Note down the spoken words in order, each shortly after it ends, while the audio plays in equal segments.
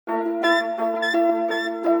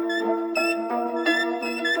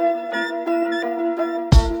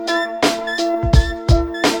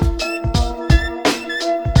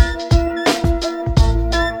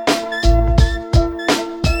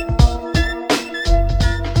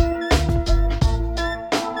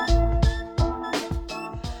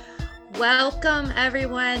Welcome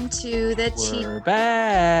everyone to the We're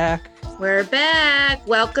back. We're back.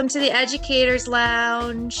 Welcome to the Educators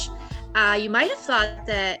Lounge. You might have thought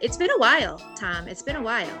that it's been a while, Tom. It's been a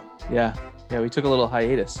while. Yeah, we took a little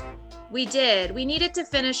hiatus. We did. We needed to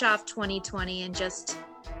finish off 2020 and just,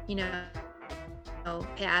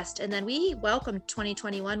 past. And then we welcomed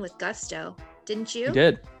 2021 with gusto, didn't you? We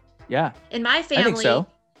did. Yeah. In my family, I think so.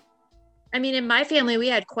 In my family, we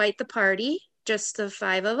had quite the party. Just the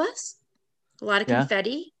five of us. A lot of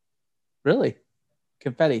confetti. Really?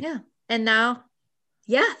 Confetti? Yeah. And now,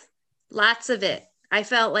 lots of it. I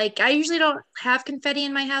felt like I usually don't have confetti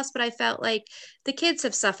in my house, but I felt like the kids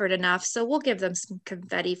have suffered enough. So we'll give them some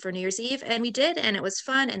confetti for New Year's Eve. And we did. And it was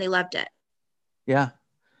fun. And they loved it. Yeah.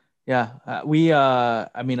 Yeah.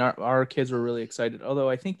 Our kids were really excited. Although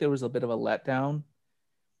I think there was a bit of a letdown.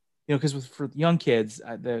 Because for young kids,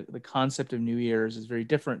 the concept of New Year's is very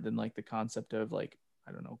different than like the concept of like,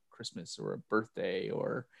 I don't know, Christmas or a birthday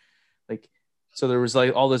or like, so there was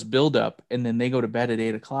like all this buildup and then they go to bed at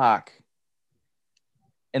 8:00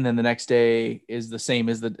 and then the next day is the same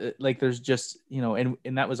as there's just, and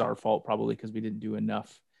that was our fault probably because we didn't do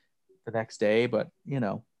enough the next day, but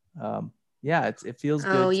it feels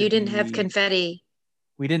good. Oh, you didn't have confetti.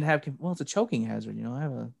 We didn't have, it's a choking hazard. I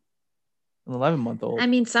have an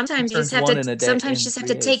 11-month-old. Sometimes you just have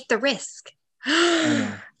to take the risk. I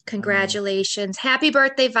know. Congratulations. Happy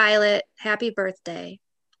birthday, Violet. Happy birthday.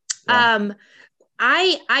 Yeah.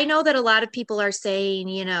 I know that a lot of people are saying,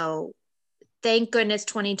 thank goodness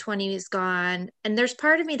 2020 is gone. And there's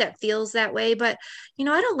part of me that feels that way, but I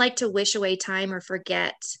don't like to wish away time or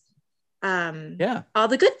forget all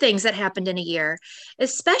the good things that happened in a year,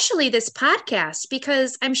 especially this podcast,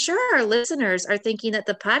 because I'm sure our listeners are thinking that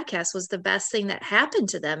the podcast was the best thing that happened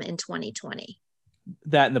to them in 2020.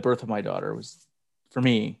 That and the birth of my daughter was for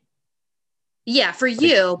me. Yeah, for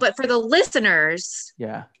you, but for the listeners.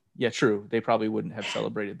 Yeah, true. They probably wouldn't have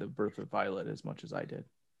celebrated the birth of Violet as much as I did.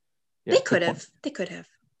 Yeah, they could have,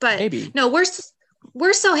 but maybe. No,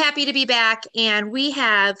 we're so happy to be back, and we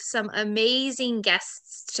have some amazing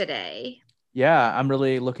guests today. Yeah, I'm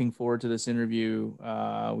really looking forward to this interview.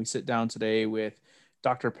 We sit down today with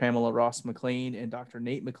Dr. Pamela Ross McLean and Dr.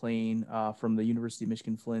 Nate McLean from the University of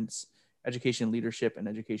Michigan Flint's Education Leadership and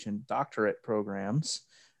Education Doctorate programs.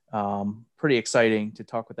 Pretty exciting to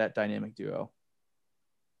talk with that dynamic duo.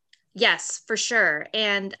 Yes, for sure.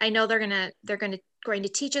 And I know they're going to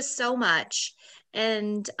teach us so much.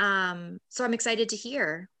 And so I'm excited to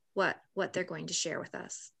hear what they're going to share with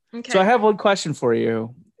us. Okay. So I have one question for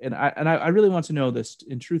you, and I really want to know this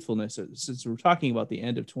in truthfulness, since we're talking about the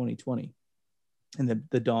end of 2020 and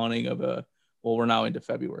the dawning of we're now into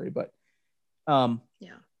February, but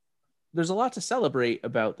there's a lot to celebrate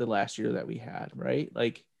about the last year that we had, right?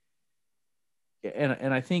 Like,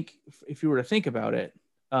 and I think if you were to think about it,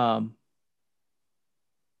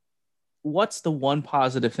 what's the one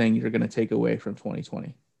positive thing you're going to take away from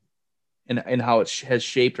 2020 and how it has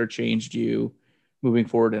shaped or changed you moving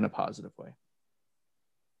forward in a positive way?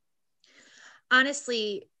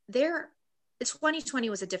 Honestly, 2020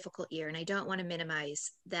 was a difficult year, and I don't want to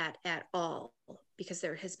minimize that at all because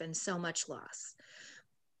there has been so much loss.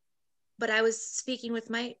 But I was speaking with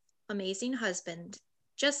my amazing husband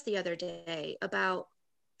just the other day about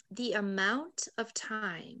the amount of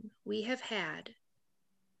time we have had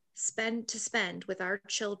to spend with our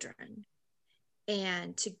children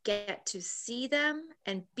and to get to see them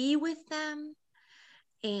and be with them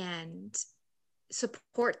and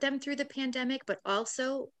support them through the pandemic, but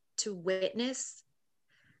also to witness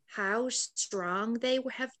how strong they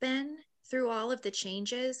have been through all of the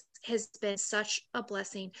changes has been such a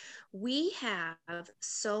blessing. We have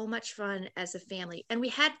so much fun as a family, and we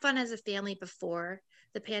had fun as a family before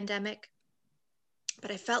the pandemic,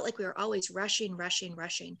 but I felt like we were always rushing.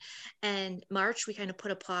 And March, we kind of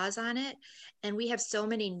put a pause on it, and we have so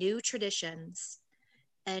many new traditions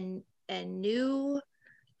and new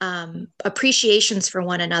appreciations for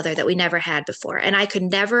one another that we never had before. And I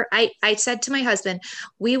said to my husband,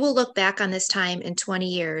 we will look back on this time in 20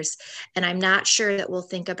 years, and I'm not sure that we'll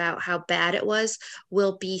think about how bad it was.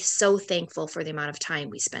 We'll be so thankful for the amount of time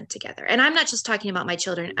we spent together. And I'm not just talking about my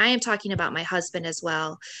children. I am talking about my husband as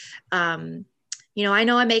well. I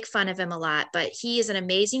know I make fun of him a lot, but he is an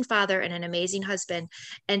amazing father and an amazing husband.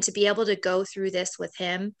 And to be able to go through this with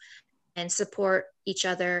him and support each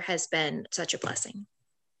other has been such a blessing.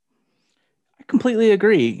 I completely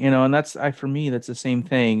agree. And for me, that's the same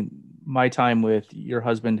thing. My time with your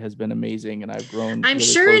husband has been amazing, and I've grown. I'm really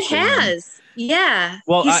sure it has. Yeah.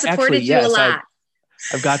 Well, he supported you a lot.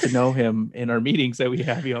 I've got to know him in our meetings that we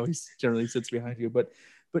have. He always generally sits behind you, but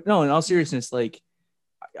no, in all seriousness, like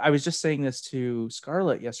I was just saying this to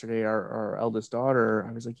Scarlett yesterday, our eldest daughter.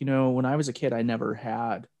 I was like, when I was a kid, I never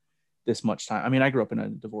had this much time. I mean, I grew up in a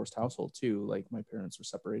divorced household too. Like my parents were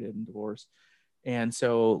separated and divorced. And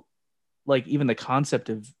so like even the concept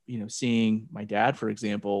of, seeing my dad, for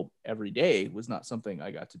example, every day was not something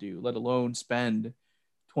I got to do, let alone spend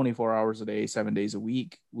 24 hours a day, 7 days a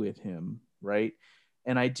week with him. Right.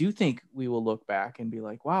 And I do think we will look back and be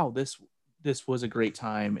like, wow, this was a great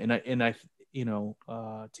time. And I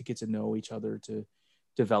to get to know each other, to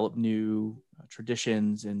develop new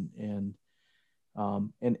traditions and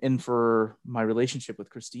for my relationship with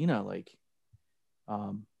Christina, like,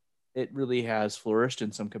 it really has flourished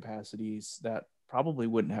in some capacities that probably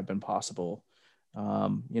wouldn't have been possible.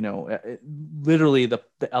 Literally the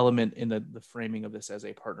element in the framing of this as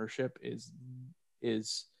a partnership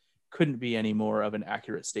is couldn't be any more of an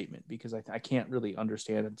accurate statement, because I can't really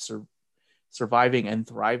understand surviving and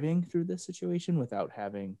thriving through this situation without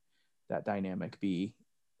having that dynamic be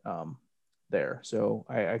there. So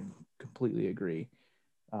I completely agree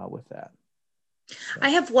with that. I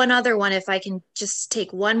have one other one, if I can just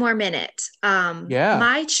take one more minute. Yeah.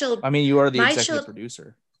 My children. I mean, you are the executive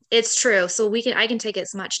producer. It's true. So I can take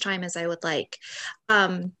as much time as I would like.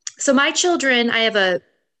 So my children, I have a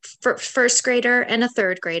first grader and a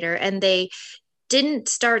third grader, and they didn't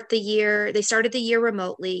start the year. They started the year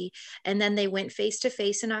remotely, and then they went face to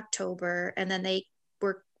face in October, and then they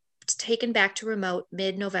were taken back to remote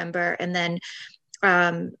mid-November, and then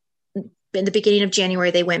in the beginning of January,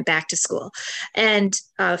 they went back to school and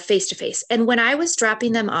face to face. And when I was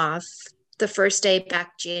dropping them off the first day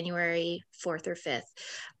back, January 4th or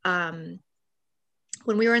 5th,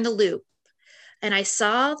 when we were in the loop and I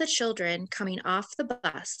saw the children coming off the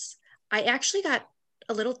bus, I actually got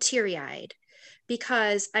a little teary-eyed,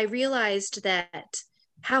 because I realized that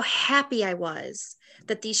how happy I was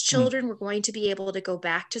that these children were going to be able to go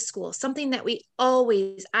back to school, something that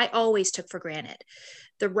I always took for granted.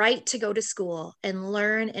 The right to go to school and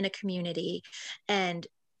learn in a community and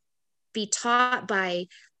be taught by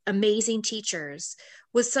amazing teachers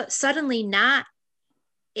was suddenly not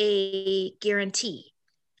a guarantee.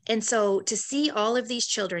 And so to see all of these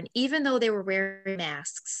children, even though they were wearing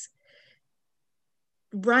masks,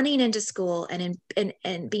 running into school and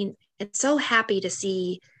being so happy to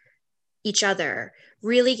see each other,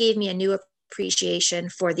 really gave me a new appreciation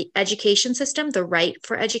for the education system, the right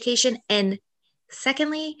for education. And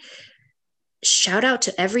secondly, shout out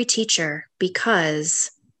to every teacher,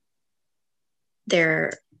 because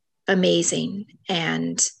they're amazing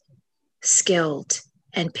and skilled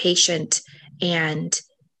and patient and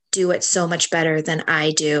do it so much better than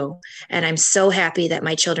I do. And I'm so happy that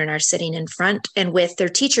my children are sitting in front and with their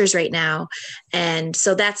teachers right now. And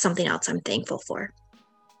so that's something else I'm thankful for.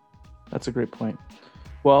 That's a great point.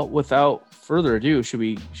 Well, without further ado, should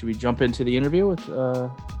we jump into the interview with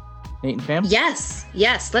Nate and Pam? Yes,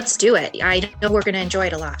 let's do it. I know we're going to enjoy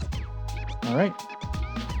it a lot. All right.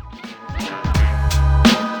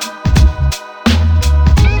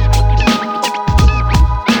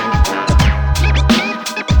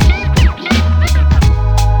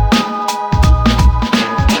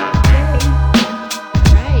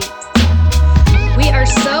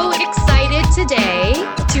 Today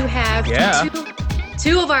to have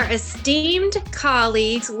two of our esteemed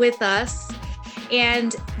colleagues with us,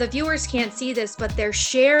 and the viewers can't see this, but they're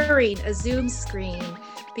sharing a Zoom screen,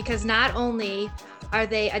 because not only are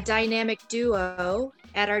they a dynamic duo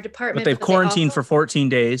at our department, but they've quarantined for 14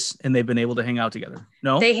 days and they've been able to hang out together.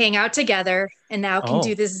 No, they hang out together and now can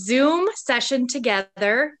do this Zoom session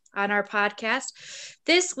together on our podcast.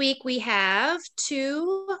 This week, we have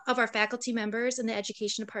two of our faculty members in the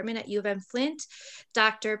education department at U of M Flint,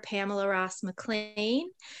 Dr. Pamela Ross McLean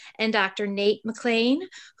and Dr. Nate McLean,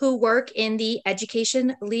 who work in the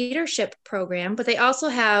education leadership program, but they also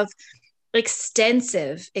have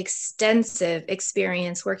extensive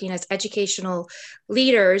experience working as educational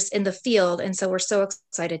leaders in the field. And so we're so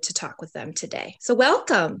excited to talk with them today. So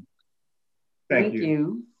welcome. Thank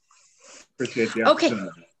you. Appreciate you. Okay.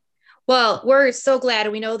 Well, we're so glad,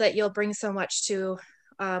 and we know that you'll bring so much to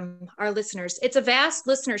our listeners. It's a vast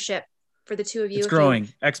listenership for the two of you. It's growing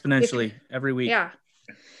exponentially every week. Yeah.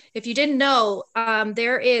 If you didn't know,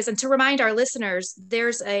 there is, and to remind our listeners,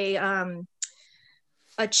 there's a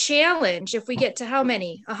challenge. If we get to how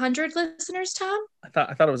many? 100 listeners, Tom? I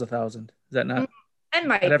thought it was 1,000. Is that not? It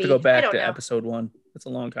might be. I'd have to go back to episode 1. That's a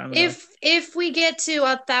long time ago. If we get to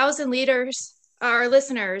 1,000 leaders, our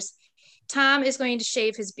listeners, Tom is going to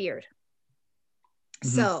shave his beard.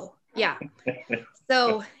 Mm-hmm. So, yeah.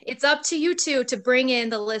 So it's up to you two to bring in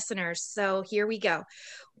the listeners. So here we go.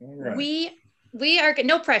 Right. We are,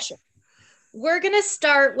 no pressure. we're going to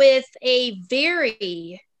start with a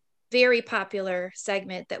very, very popular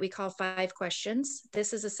segment that we call 5 Questions.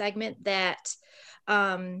 This is a segment that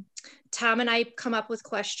Tom and I come up with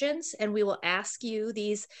questions, and we will ask you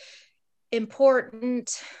these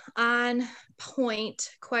important, on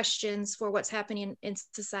point questions for what's happening in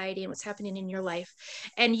society and what's happening in your life.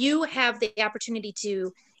 And you have the opportunity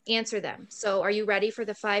to answer them. So are you ready for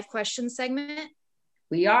the 5 Questions segment?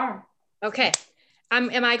 We are. Okay.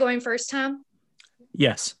 Am I going first, Tom?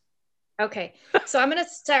 Yes. Okay. So I'm going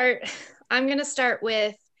to start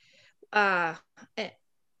with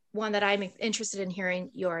one that I'm interested in hearing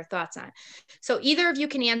your thoughts on. So either of you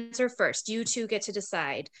can answer first. You two get to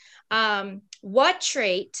decide. What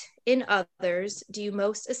trait in others do you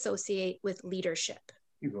most associate with leadership?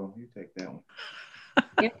 You take that one.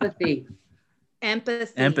 Empathy.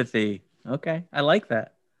 Empathy. Okay. I like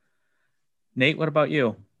that. Nate, what about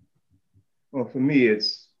you? Well, for me,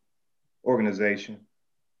 it's organization,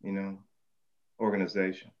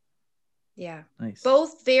 organization. Yeah. Nice.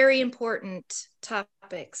 Both very important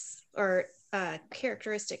topics or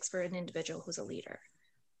characteristics for an individual who's a leader.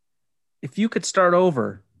 If you could start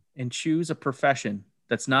over and choose a profession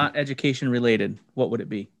that's not education related, what would it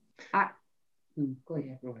be? Go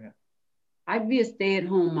ahead. I'd be a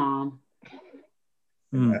stay-at-home mom.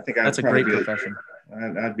 I think that's a great profession.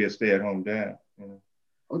 I'd be a stay-at-home dad.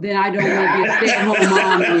 Well, then I don't want to be a stay-at-home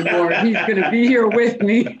mom anymore. He's going to be here with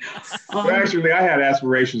me. Well, actually, I had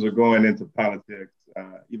aspirations of going into politics,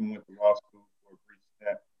 even went to law school for a brief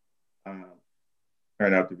step.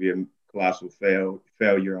 Turned out to be a colossal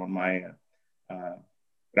failure on my end.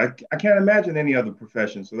 But I can't imagine any other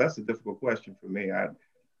profession, so that's a difficult question for me. I'm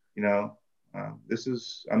in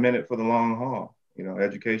it for the long haul.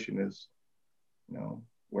 Education is,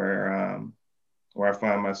 where I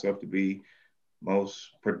find myself to be most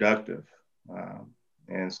productive.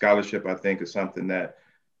 And scholarship, I think, is something that,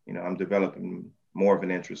 I'm developing more of an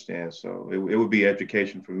interest in. So it would be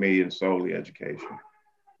education for me, and solely education.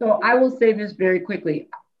 So I will say this very quickly.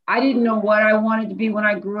 I didn't know what I wanted to be when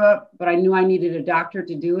I grew up, but I knew I needed a doctor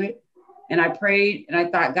to do it. And I prayed, and I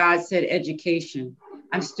thought God said education.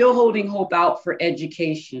 I'm still holding hope out for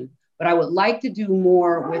education, but I would like to do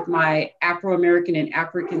more with my Afro-American and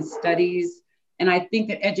African studies. And I think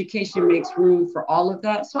that education makes room for all of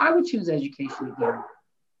that. So I would choose education again.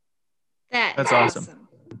 That's awesome.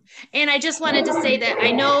 And I just wanted to say that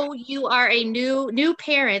I know you are a new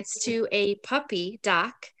parents to a puppy,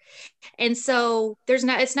 Doc. And so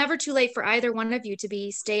it's never too late for either one of you to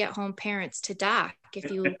be stay-at-home parents to Doc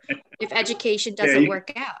if education doesn't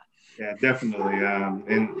work out. Yeah, definitely.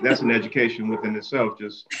 And that's an education within itself,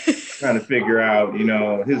 just trying to figure out,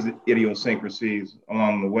 his idiosyncrasies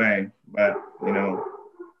along the way. But,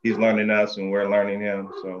 he's learning us and we're learning him.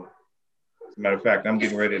 So as a matter of fact, I'm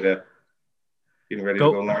getting ready to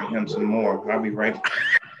go learn him some more. I'll be right back.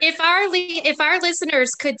 If our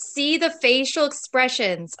listeners could see the facial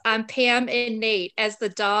expressions on Pam and Nate as the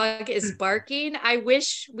dog is barking, I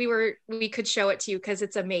wish we could show it to you, because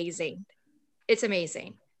it's amazing. It's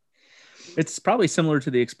amazing. It's probably similar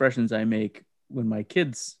to the expressions I make when my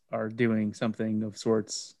kids are doing something of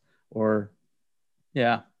sorts, or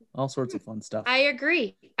all sorts of fun stuff. I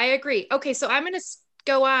agree. Okay, so I'm going to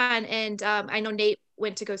go on, and I know Nate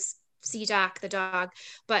went to go see Doc, the dog,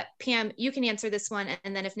 but Pam, you can answer this one,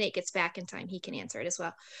 and then if Nate gets back in time, he can answer it as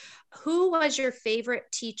well. Who was your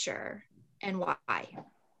favorite teacher and why?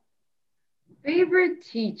 Favorite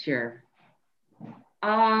teacher?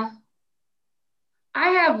 I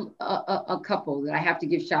have a couple that I have to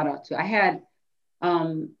give shout out to. I had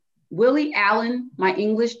Willie Allen, my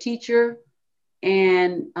English teacher,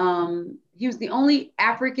 and he was the only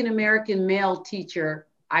African-American male teacher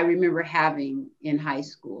I remember having in high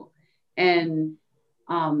school. And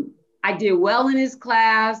I did well in his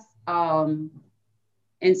class, and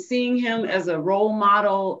seeing him as a role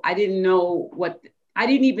model, I didn't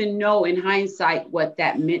even know in hindsight what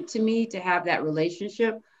that meant to me to have that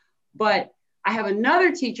relationship. But I have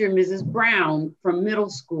another teacher, Mrs. Brown, from middle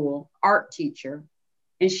school, art teacher,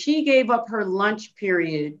 and she gave up her lunch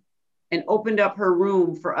period and opened up her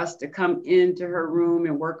room for us to come into her room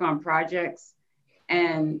and work on projects.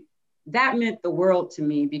 And that meant the world to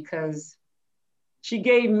me, because she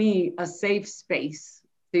gave me a safe space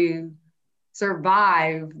to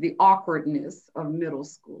survive the awkwardness of middle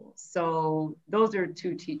school. So those are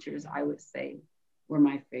 2 teachers I would say were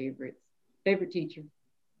my favorites. Favorite teacher?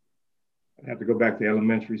 I'd have to go back to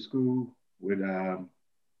elementary school with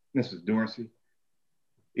Mrs. Dorsey,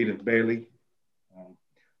 Edith Bailey,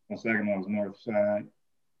 on Sagamow's North Side.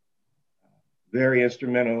 Very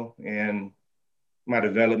instrumental in my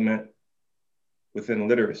development within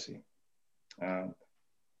literacy.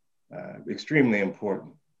 extremely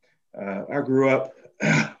important. I grew up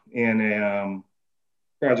in a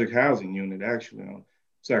project housing unit, actually, on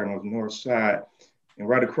Sacramento's north side. And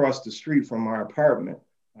right across the street from our apartment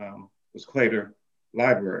was Claytor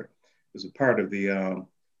Library. It was a part of the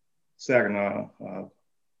Saginaw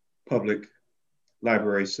public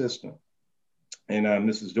library system. And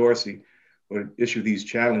Mrs. Dorsey would issue these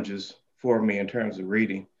challenges for me in terms of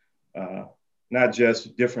reading, not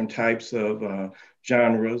just different types of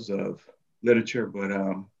genres of literature, but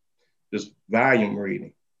just volume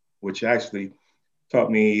reading, which actually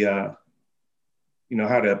taught me, how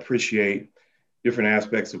to appreciate different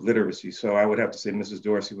aspects of literacy. So I would have to say Mrs.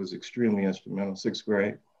 Dorsey was extremely instrumental, sixth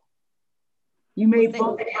grade. You made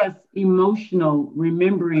both of us emotional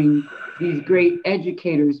remembering these great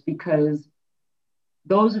educators, because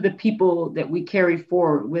those are the people that we carry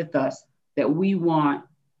forward with us, that we want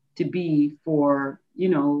to be for,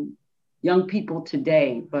 young people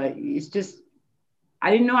today. But it's just, I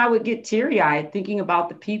didn't know I would get teary-eyed thinking about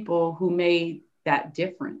the people who made that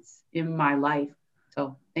difference in my life.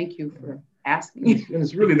 So thank you for asking. And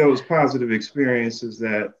it's really those positive experiences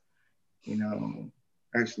that,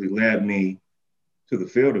 actually led me to the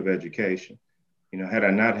field of education. Had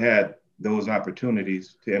I not had those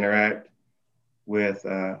opportunities to interact with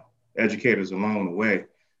educators along the way,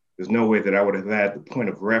 there's no way that I would have had the point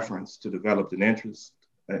of reference to develop an interest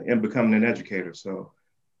in becoming an educator. So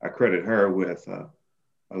I credit her with a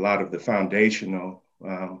lot of the foundational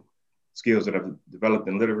skills that I've developed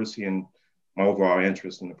in literacy and my overall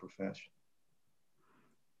interest in the profession.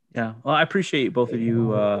 Yeah, well, I appreciate both of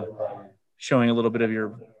you showing a little bit of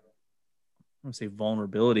your, I don't say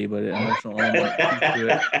vulnerability, but emotional element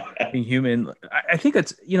to it, being human. I think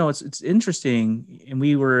that's, it's interesting. And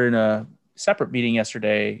we were in a separate meeting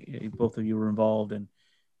yesterday. Both of you were involved, and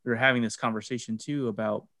we were having this conversation too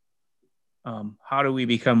about how do we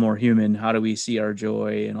become more human? How do we see our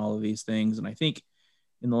joy and all of these things? And I think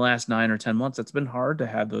in the last 9 or 10 months, it's been hard to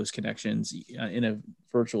have those connections in a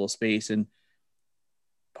virtual space. And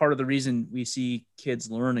part of the reason we see kids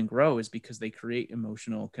learn and grow is because they create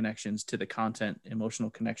emotional connections to the content, emotional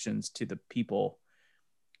connections to the people.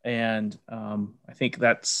 And I think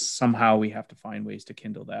that's somehow we have to find ways to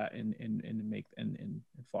kindle that and make and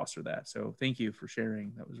foster that. So thank you for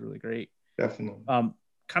sharing. That was really great. Definitely.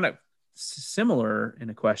 Kind of similar in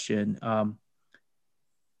a question.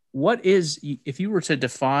 What is, if you were to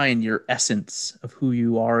define your essence of who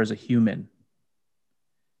you are as a human,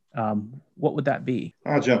 what would that be?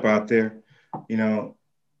 I'll jump out there.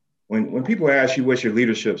 When people ask you what's your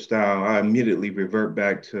leadership style, I immediately revert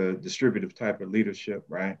back to distributive type of leadership,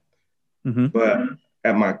 right? Mm-hmm. But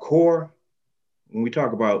at my core, when we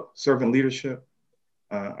talk about servant leadership,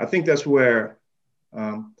 I think that's where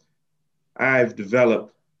I've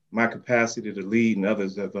developed my capacity to lead, and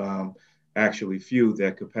others have actually fueled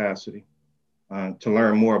that capacity to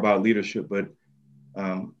learn more about leadership, but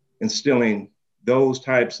instilling those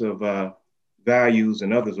types of values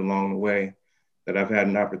and others along the way that I've had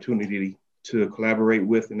an opportunity to collaborate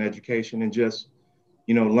with in education and just,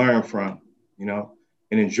 learn from, and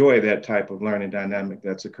enjoy that type of learning dynamic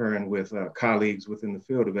that's occurring with colleagues within the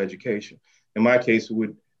field of education. In my case, it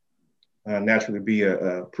would naturally be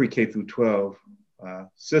a pre-K through 12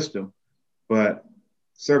 system, but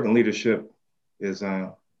servant leadership is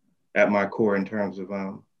at my core in terms of,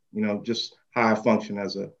 just how I function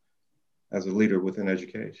as a leader within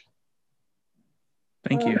education.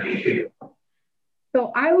 Thank you. So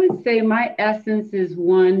I would say my essence is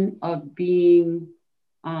one of being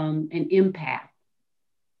an empath.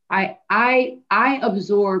 I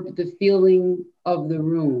absorb the feeling of the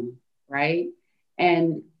room, right?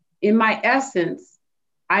 And in my essence,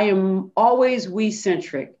 I am always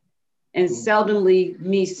we-centric and seldomly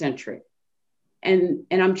me-centric. And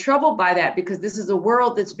I'm troubled by that because this is a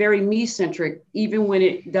world that's very me-centric, even when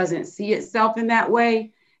it doesn't see itself in that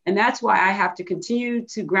way. And that's why I have to continue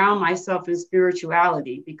to ground myself in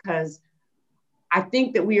spirituality, because I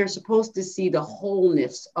think that we are supposed to see the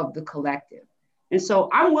wholeness of the collective. And so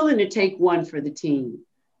I'm willing to take one for the team,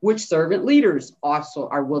 which servant leaders also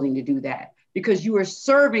are willing to do that, because you are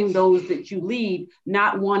serving those that you lead,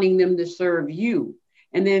 not wanting them to serve you.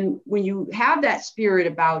 And then when you have that spirit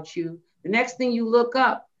about you, the next thing you look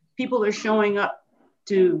up, people are showing up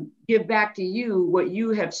to give back to you what you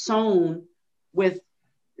have sown with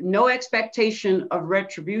no expectation of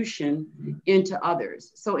retribution into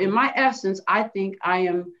others. So in my essence, I think I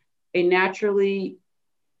am a naturally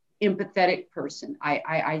empathetic person.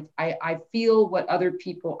 I feel what other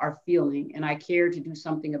people are feeling, and I care to do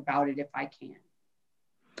something about it if I can.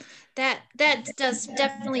 That does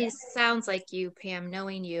definitely sounds like you, Pam,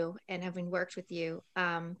 knowing you and having worked with you.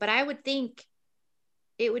 But I would think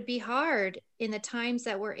it would be hard in the times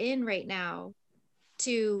that we're in right now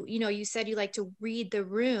to, you said you like to read the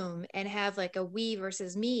room and have like a we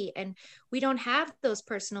versus me, and we don't have those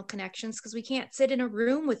personal connections because we can't sit in a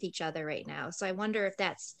room with each other right now. So I wonder if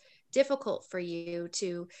that's difficult for you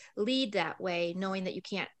to lead that way, knowing that you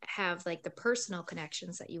can't have like the personal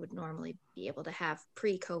connections that you would normally be able to have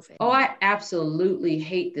pre-COVID. Oh, I absolutely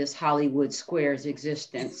hate this Hollywood Squares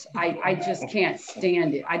existence. I just can't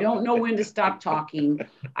stand it. I don't know when to stop talking.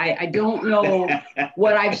 I don't know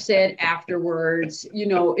what I've said afterwards.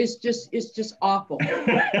 It's just awful.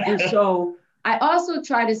 And so I also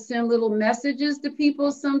try to send little messages to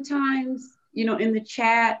people sometimes, in the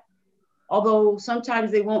chat. Although sometimes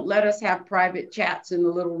they won't let us have private chats in the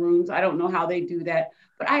little rooms. I don't know how they do that,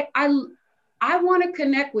 but I want to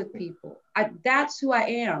connect with people. That's who I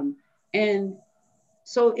am. And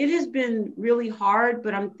so it has been really hard,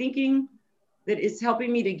 but I'm thinking that it's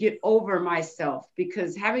helping me to get over myself,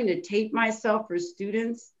 because having to tape myself for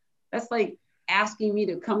students, that's like asking me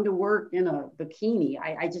to come to work in a bikini.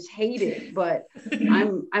 I just hate it, but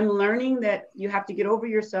I'm learning that you have to get over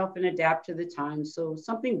yourself and adapt to the times. So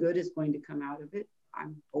something good is going to come out of it,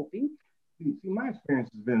 I'm hoping. See, my experience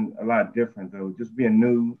has been a lot different though. Just being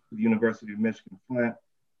new to the University of Michigan Flint,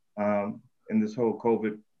 in this whole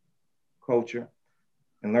COVID culture,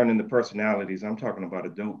 and learning the personalities. I'm talking about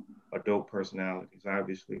adult personalities,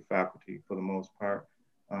 obviously faculty for the most part.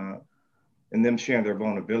 And them sharing their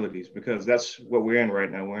vulnerabilities, because that's what we're in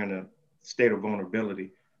right now. We're in a state of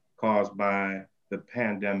vulnerability caused by the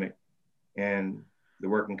pandemic and the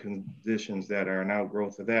working conditions that are an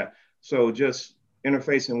outgrowth of that. So just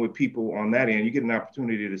interfacing with people on that end, you get an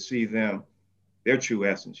opportunity to see their true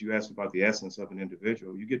essence. You asked about the essence of an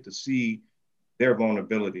individual. You get to see their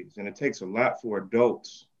vulnerabilities. And it takes a lot for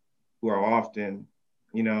adults who are often,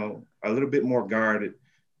 a little bit more guarded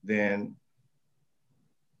than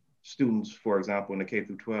students, for example, in the K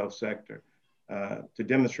through 12 sector, to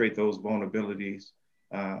demonstrate those vulnerabilities.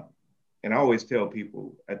 And I always tell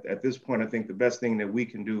people at this point, I think the best thing that we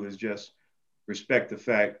can do is just respect the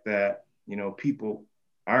fact that, people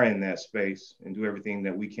are in that space, and do everything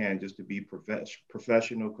that we can just to be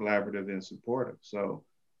professional, collaborative, and supportive. So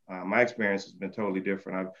my experience has been totally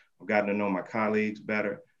different. I've gotten to know my colleagues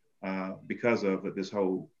better because of this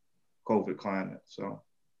whole COVID climate. So.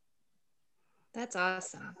 That's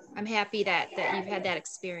awesome. I'm happy that you've had that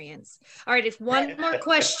experience. All right, if one more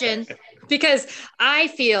question, because I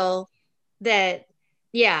feel that,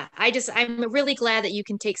 I'm really glad that you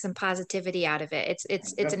can take some positivity out of it.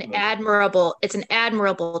 It's an admirable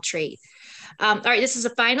trait. All right, this is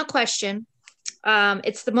a final question.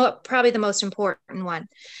 It's probably the most important one.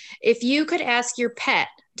 If you could ask your pet,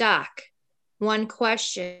 Doc, one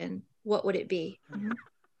question, what would it be? Mm-hmm.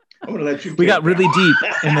 I'm gonna let you. We got really deep,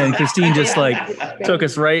 and then Christine just took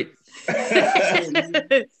us right.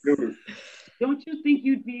 Don't you think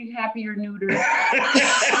you'd be happier neutered?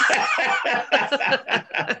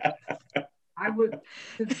 I would.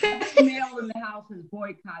 The male in the house has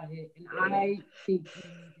boycotted it, and I think we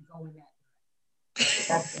need to go in that.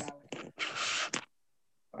 That's what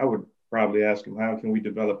I would probably ask him, how can we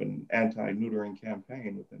develop an anti-neutering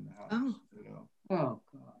campaign within the house? Oh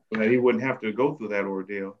God. So that he wouldn't have to go through that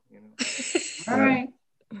ordeal. All right.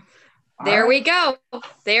 There we go.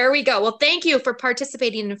 Well, thank you for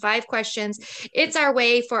participating in 5 questions. It's our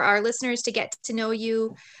way for our listeners to get to know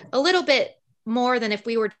you a little bit more than if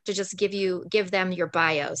we were to just give them your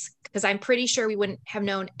bios, because I'm pretty sure we wouldn't have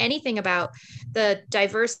known anything about the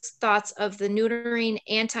diverse thoughts of the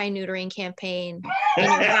anti-neutering campaign in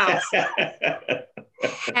your house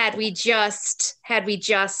had we just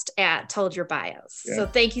told your bios. Yeah. So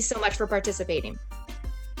thank you so much for participating.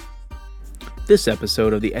 This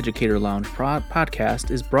episode of the Educator Lounge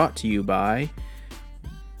podcast is brought to you by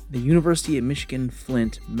the University of Michigan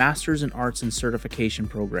Flint Masters in Arts and Certification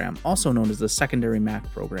Program, also known as the Secondary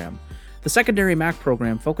MAC program. The Secondary MAC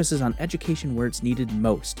program focuses on education where it's needed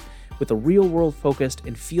most, with a real-world focused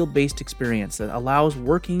and field-based experience that allows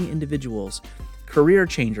working individuals, career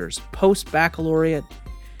changers, post-baccalaureate,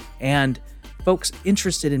 and folks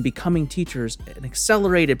interested in becoming teachers an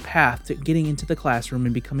accelerated path to getting into the classroom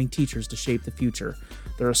and becoming teachers to shape the future.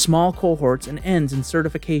 There are small cohorts and ends in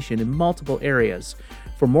certification in multiple areas.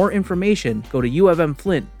 For more information, go to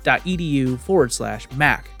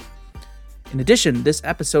ufmflint.edu/MAC. In addition, this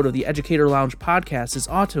episode of the Educator Lounge podcast is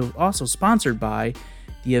also sponsored by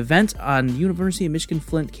the event on University of Michigan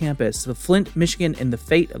Flint campus, the Flint, Michigan, and the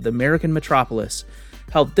Fate of the American Metropolis,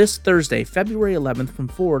 held this Thursday, February 11th from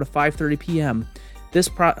 4 to 5:30 p.m.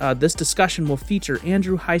 This discussion will feature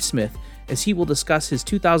Andrew Highsmith, as he will discuss his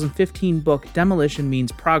 2015 book, Demolition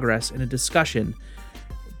Means Progress, in a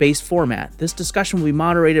discussion-based format. This discussion will be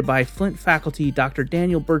moderated by Flint faculty Dr.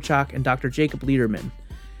 Daniel Burchak and Dr. Jacob Liederman.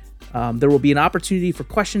 There will be an opportunity for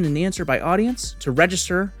question and answer by audience. To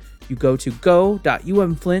register, you go to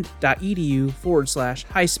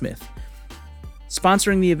go.umflint.edu/Highsmith.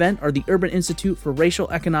 Sponsoring the event are the Urban Institute for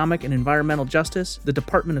Racial, Economic, and Environmental Justice, the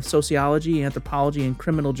Department of Sociology, Anthropology, and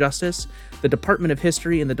Criminal Justice, the Department of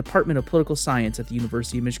History, and the Department of Political Science at the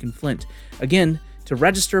University of Michigan Flint. Again, to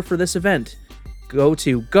register for this event, go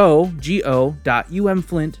to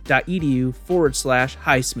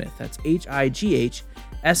go.umflint.edu/Highsmith. That's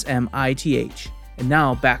HIGHSMITH. And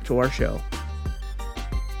now back to our show.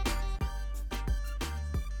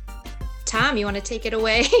 Tom, you want to take it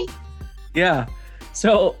away? Yeah.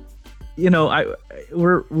 So,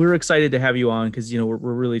 we're excited to have you on because, we're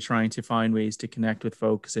really trying to find ways to connect with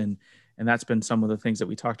folks. And that's been some of the things that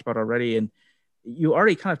we talked about already. And you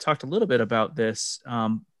already kind of talked a little bit about this,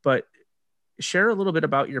 but share a little bit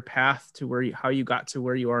about your path to how you got to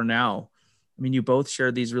where you are now. I mean, you both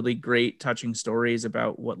shared these really great, touching stories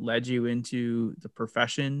about what led you into the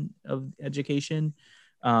profession of education.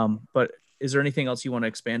 But is there anything else you want to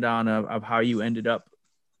expand on of how you ended up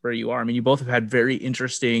where you are? I mean, you both have had very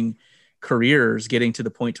interesting careers getting to the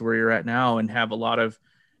point to where you're at now and have a lot of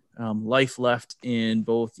life left in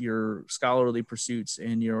both your scholarly pursuits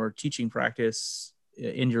and your teaching practice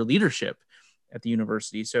in your leadership at the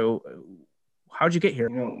university. So how'd you get here?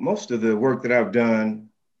 Most of the work that I've done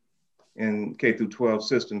in K through 12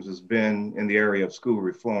 systems has been in the area of school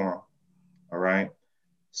reform. All right.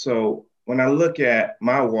 So when I look at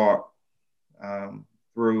my walk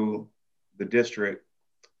through the district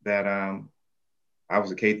that I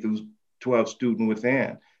was a K through 12 student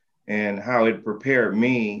within, and how it prepared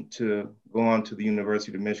me to go on to the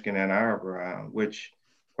University of Michigan, Ann Arbor, which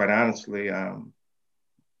quite honestly, the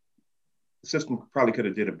system probably could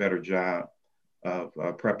have did a better job of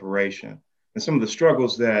preparation. And some of the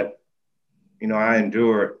struggles that, I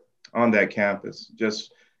endured on that campus,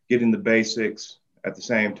 just getting the basics at the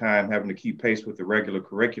same time, having to keep pace with the regular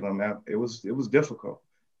curriculum, it was difficult. I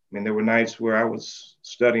mean, there were nights where I was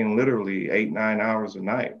studying literally 8-9 hours a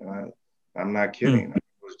night. I'm not kidding. It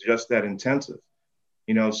was just that intensive,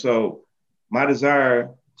 so my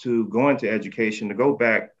desire to go into education, to go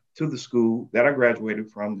back to the school that I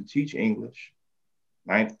graduated from to teach English,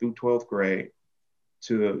 9th through 12th grade,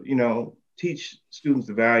 to, teach students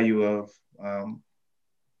the value of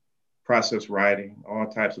process writing, all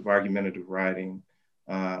types of argumentative writing,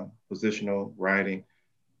 positional writing,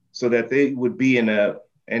 so that they would be in a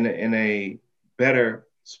better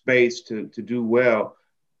space to do well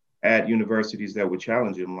at universities that would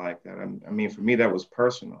challenge them like that. I mean, for me, that was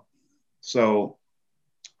personal. So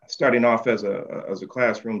starting off as a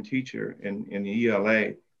classroom teacher in the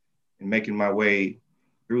ELA and making my way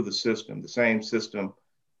through the system, the same system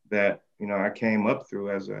that, I came up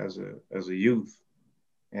through as a youth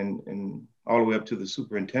and all the way up to the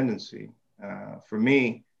superintendency. For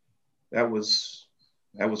me, that was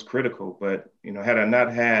critical. But, had I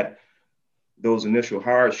not had those initial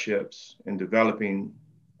hardships in developing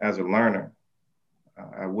as a learner,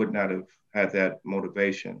 I would not have had that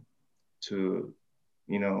motivation to,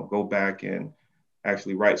 go back and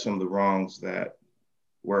actually right some of the wrongs that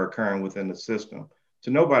were occurring within the system. To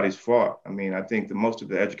nobody's fault. I mean, I think that most of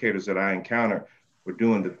the educators that I encountered were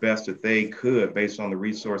doing the best that they could based on the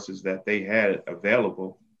resources that they had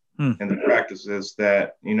available and the practices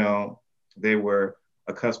that, they were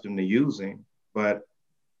accustomed to using. But,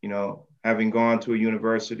 having gone to a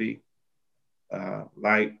university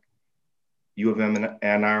like U of M in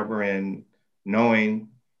Ann Arbor and knowing,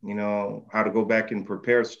 how to go back and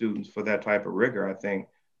prepare students for that type of rigor, I think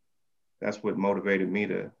that's what motivated me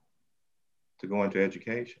to go into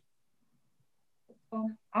education.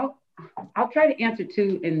 I'll try to answer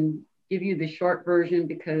too and give you the short version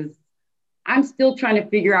because I'm still trying to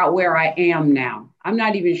figure out where I am now. I'm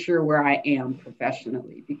not even sure where I am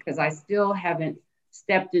professionally because I still haven't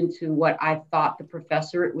stepped into what I thought the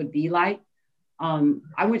professorate would be like.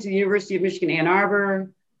 I went to the University of Michigan, Ann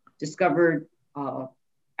Arbor, discovered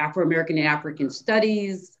Afro-American and African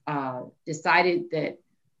studies, decided that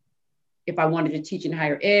if I wanted to teach in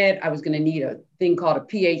higher ed, I was going to need a thing called a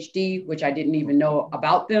PhD, which I didn't even know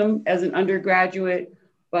about them as an undergraduate.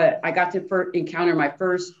 But I got to encounter my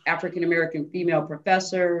first African-American female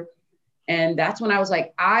professor. And that's when I was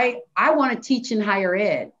like, I want to teach in higher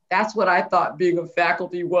ed. That's what I thought being a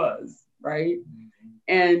faculty was, right?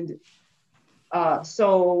 And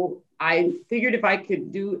so I figured if I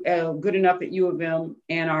could do good enough at U of M,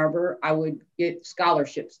 Ann Arbor, I would get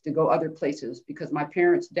scholarships to go other places because my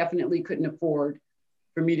parents definitely couldn't afford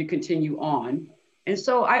for me to continue on. And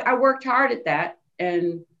so I worked hard at that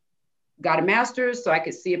and got a master's so I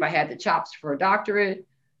could see if I had the chops for a doctorate,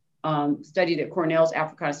 studied at Cornell's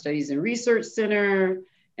Africana Studies and Research Center,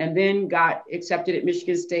 and then got accepted at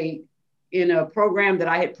Michigan State in a program that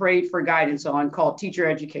I had prayed for guidance on called teacher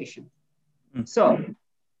education. So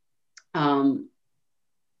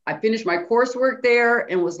I finished my coursework there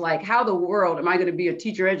and was like, how the world am I going to be a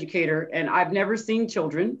teacher educator? And I've never seen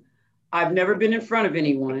children. I've never been in front of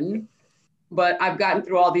anyone, but I've gotten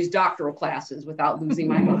through all these doctoral classes without losing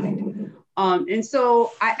my mind. And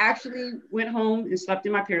so I actually went home and slept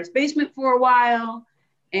in my parents' basement for a while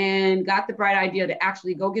and got the bright idea to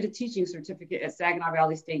actually go get a teaching certificate at Saginaw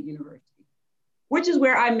Valley State University, which is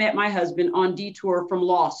where I met my husband on detour from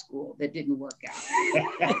law school that didn't work out.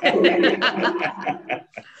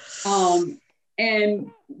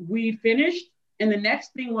 And we finished, and the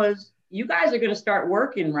next thing was, you guys are gonna start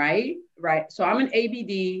working, right? Right, so I'm an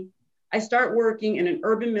ABD, I start working in an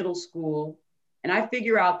urban middle school, and I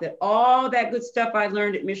figure out that all that good stuff I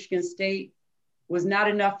learned at Michigan State was not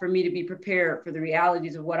enough for me to be prepared for the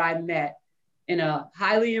realities of what I met in a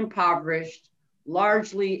highly impoverished,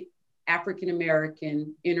 largely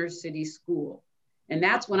African-American inner city school. And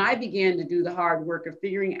that's when I began to do the hard work of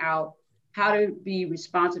figuring out how to be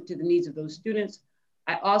responsive to the needs of those students.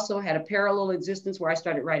 I also had a parallel existence where I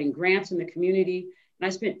started writing grants in the community. And I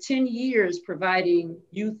spent 10 years providing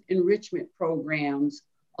youth enrichment programs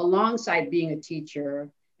alongside being a teacher,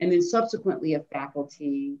 and then subsequently a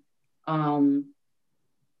faculty.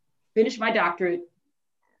 Finished my doctorate,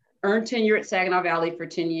 earned tenure at Saginaw Valley for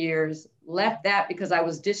 10 years, left that because I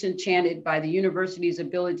was disenchanted by the university's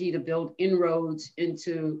ability to build inroads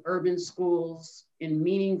into urban schools in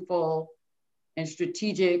meaningful and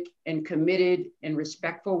strategic and committed and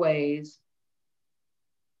respectful ways.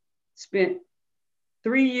 Spent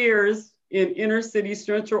 3 years in inner city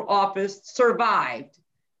central office, survived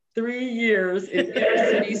 3 years in inner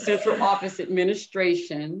city central office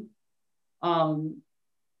administration,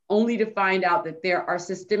 only to find out that there are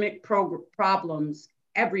systemic problems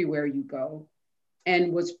everywhere you go,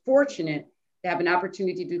 and was fortunate to have an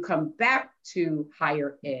opportunity to come back to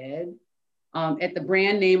higher ed at the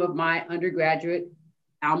brand name of my undergraduate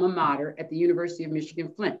alma mater at the University of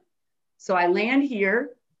Michigan Flint. So I land here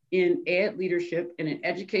in ed leadership in an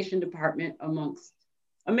education department amongst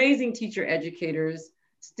amazing teacher educators,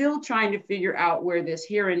 still trying to figure out where this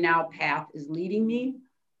here and now path is leading me.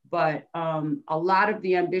 But a lot of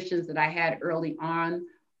the ambitions that I had early on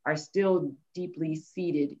are still deeply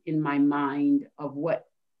seated in my mind of what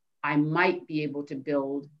I might be able to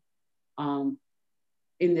build in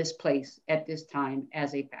this place at this time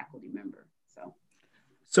as a faculty member.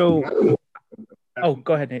 So, oh,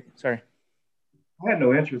 go ahead, Nate. Sorry. I had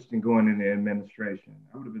no interest in going into administration.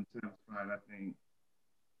 I would have been satisfied, I think,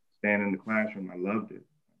 staying in the classroom. I loved it.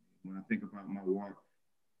 When I think about my walk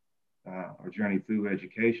or journey through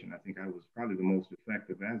education, I think I was probably the most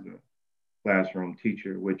effective as a classroom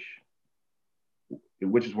teacher, which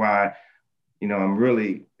is why, I'm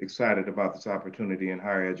really excited about this opportunity in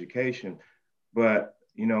higher education. But,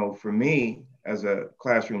 for me as a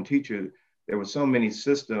classroom teacher, there were so many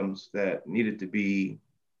systems that needed to be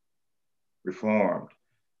reformed.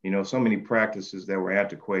 So many practices that were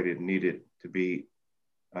antiquated needed to be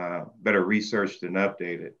better researched and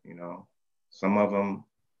updated. Some of them,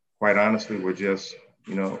 quite honestly, were just,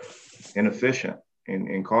 inefficient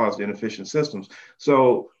and caused inefficient systems.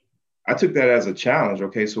 So I took that as a challenge.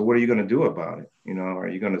 Okay, so what are you going to do about it? Are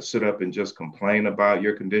you going to sit up and just complain about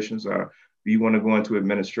your conditions, or do you want to go into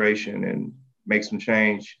administration and make some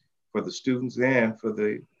change for the students and for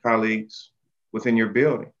the colleagues within your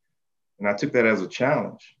building? And I took that as a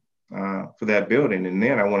challenge for that building. And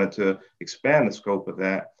then I wanted to expand the scope of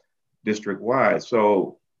that district-wide.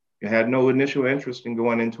 So I had no initial interest in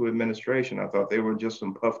going into administration. I thought they were just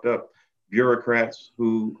some puffed up bureaucrats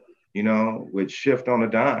who, would shift on a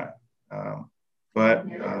dime. But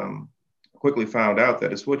quickly found out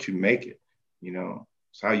that it's what you make it,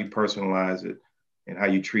 it's how you personalize it and how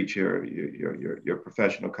you treat your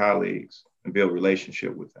professional colleagues and build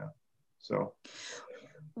relationship with them. So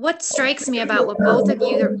what strikes me about what both of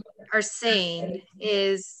you are saying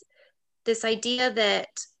is this idea that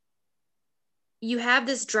you have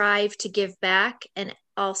this drive to give back and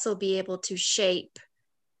also be able to shape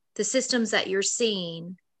the systems that you're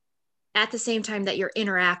seeing at the same time that you're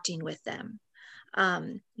interacting with them.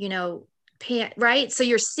 Right? So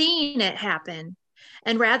you're seeing it happen,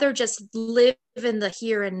 and rather just live in the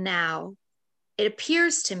here and now, it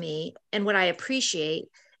appears to me, and what I appreciate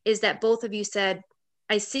is that both of you said,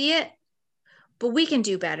 I see it, but we can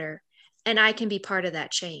do better. And I can be part of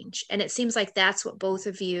that change. And it seems like that's what both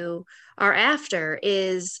of you are after,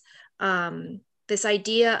 is this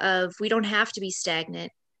idea of we don't have to be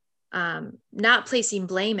stagnant, not placing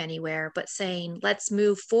blame anywhere, but saying, let's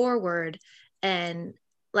move forward and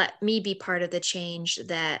let me be part of the change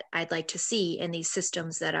that I'd like to see in these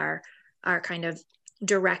systems that are kind of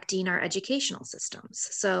directing our educational systems.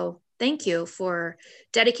 So thank you for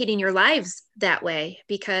dedicating your lives that way,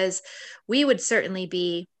 because we would certainly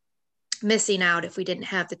be missing out if we didn't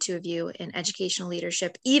have the two of you in educational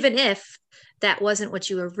leadership, even if that wasn't what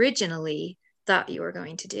you originally thought you were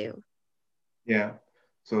going to do. Yeah.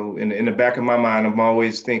 So in the back of my mind, I'm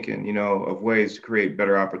always thinking, you know, of ways to create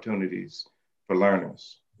better opportunities for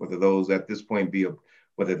learners, whether those at this point be,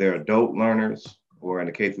 whether they're adult learners or in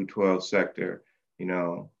the K through 12 sector, you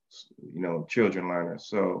know, children learners.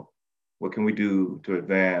 So what can we do to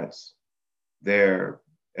advance their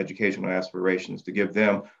educational aspirations, to give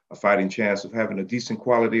them a fighting chance of having a decent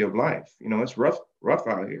quality of life? You know, it's rough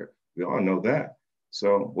out here. We all know that.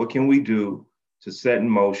 So what can we do to set in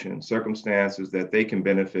motion circumstances that they can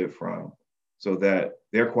benefit from so that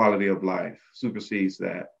their quality of life supersedes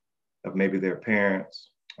that of maybe their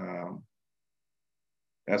parents?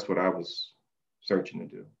 That's what I was searching to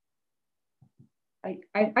do.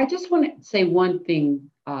 I just want to say one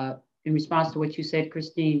thing in response to what you said,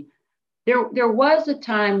 Christine. There was a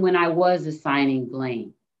time when I was assigning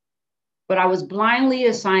blame, but I was blindly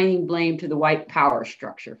assigning blame to the white power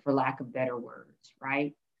structure, for lack of better words,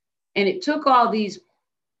 right? And it took all these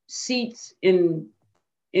seats in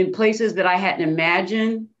places that I hadn't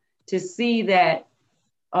imagined to see that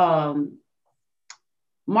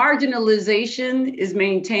marginalization is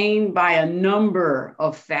maintained by a number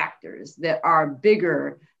of factors that are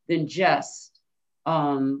bigger than just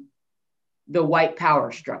the white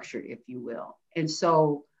power structure, if you will. And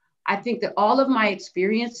so I think that all of my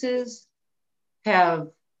experiences have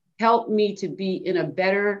helped me to be in a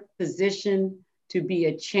better position to be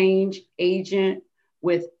a change agent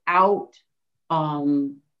without,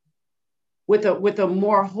 with a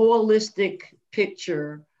more holistic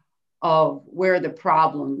picture of where the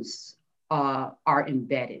problems are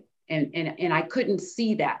embedded. And I couldn't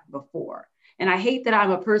see that before. And I hate that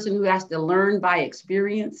I'm a person who has to learn by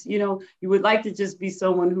experience. You know, you would like to just be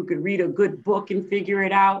someone who could read a good book and figure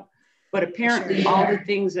it out. But apparently all the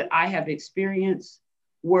things that I have experienced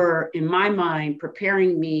were, in my mind,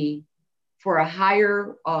 preparing me for a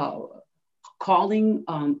higher calling,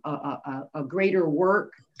 a greater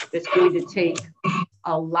work that's going to take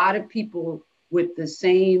a lot of people with the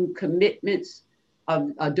same commitments,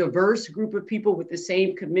 a diverse group of people with the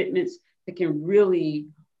same commitments that can really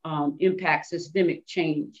impact systemic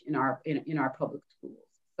change in our public schools.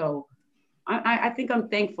 So I think I'm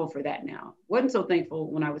thankful for that now. Wasn't so thankful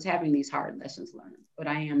when I was having these hard lessons learned, but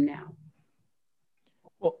I am now.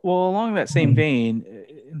 Well, along that same vein,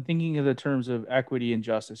 in thinking of the terms of equity and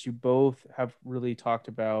justice, you both have really talked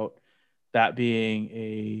about that being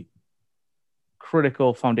a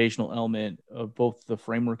critical foundational element of both the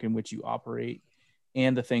framework in which you operate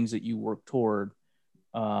and the things that you work toward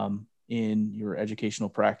in your educational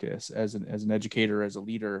practice as an educator, as a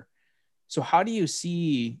leader. So how do you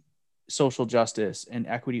see social justice and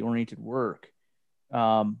equity-oriented work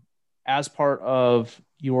as part of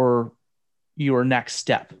your next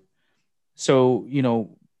step? So, you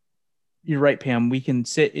know, you're right, Pam, we can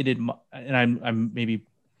sit and I'm maybe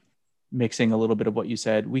mixing a little bit of what you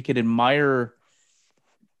said. We could admire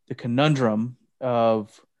the conundrum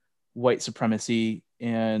of white supremacy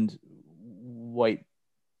and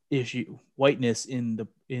whiteness in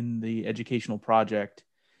the educational project,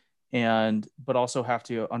 but also have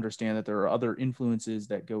to understand that there are other influences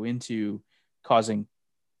that go into causing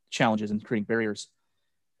challenges and creating barriers.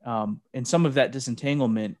 And some of that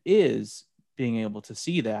disentanglement is being able to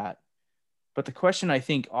see that. But the question I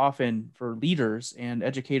think often for leaders and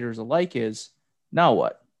educators alike is, now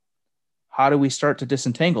what? How do we start to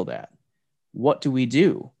disentangle that? What do we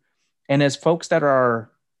do? And as folks that are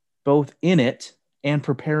both in it and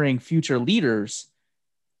preparing future leaders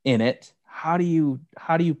in it, how do you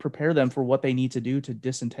prepare them for what they need to do to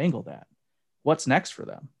disentangle that? What's next for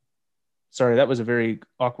them? Sorry, that was a very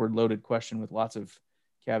awkward, loaded question with lots of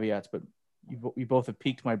caveats, but you both have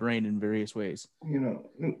piqued my brain in various ways. You know,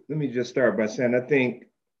 let me just start by saying, I think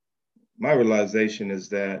my realization is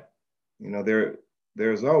that, you know,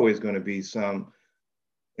 there's always going to be some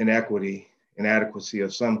inequity, inadequacy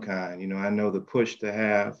of some kind. You know, I know the push to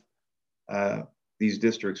have these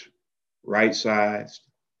districts right-sized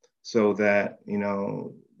so that, you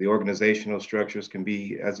know, the organizational structures can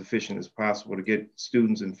be as efficient as possible to get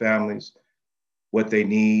students and families what they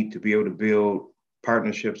need to be able to build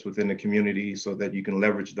partnerships within the community so that you can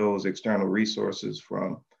leverage those external resources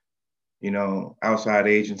from, you know, outside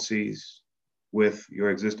agencies with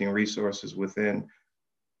your existing resources within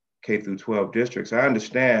K through 12 districts. I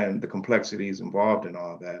understand the complexities involved in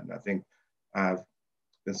all that. And I think I've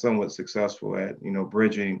been somewhat successful at, you know,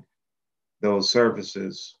 bridging those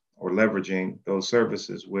services or leveraging those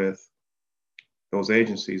services with those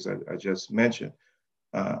agencies I just mentioned.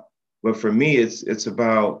 But for me, it's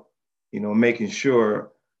about, you know, making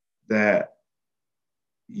sure that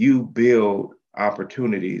you build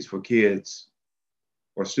opportunities for kids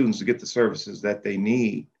or students to get the services that they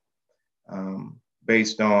need,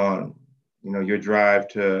 based on, you know, your drive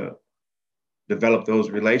to develop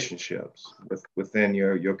those relationships within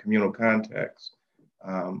your communal context.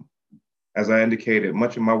 As I indicated,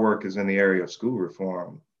 much of my work is in the area of school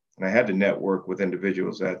reform, and I had to network with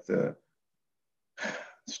individuals at the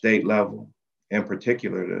state level in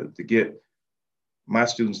particular to get my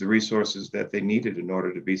students the resources that they needed in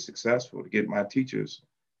order to be successful, to get my teachers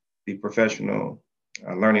the professional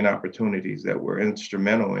learning opportunities that were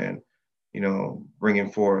instrumental in, you know, bringing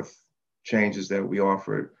forth changes that we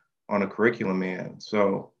offered on a curriculum end.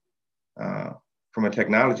 So from a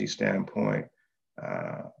technology standpoint,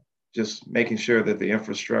 just making sure that the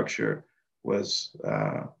infrastructure was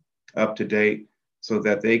up to date so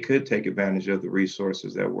that they could take advantage of the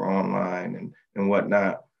resources that were online and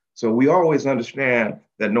whatnot. So we always understand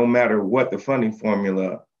that no matter what the funding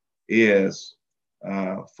formula is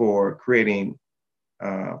for creating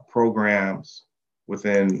programs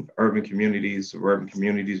within urban communities, suburban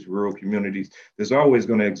communities, rural communities, there's always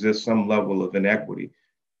going to exist some level of inequity.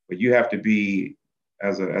 But you have to be,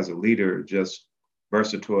 as a leader, just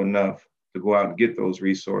versatile enough to go out and get those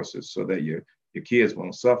resources so that your kids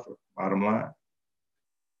won't suffer, bottom line.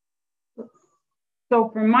 So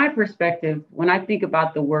from my perspective, when I think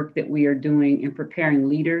about the work that we are doing in preparing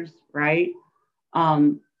leaders, right?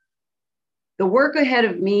 The work ahead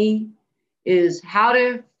of me is how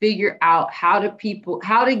to figure out how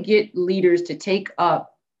to get leaders to take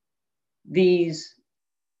up these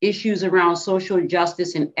issues around social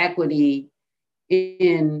justice and equity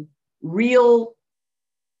in real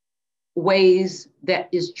ways that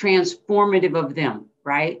is transformative of them,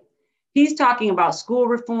 right? He's talking about school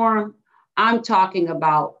reform. I'm talking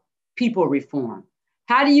about people reform.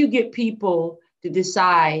 How do you get people to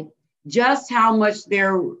decide just how much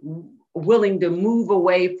they're willing to move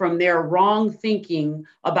away from their wrong thinking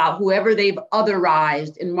about whoever they've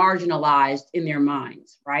otherized and marginalized in their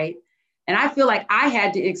minds, right? And I feel like I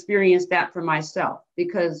had to experience that for myself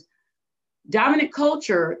because dominant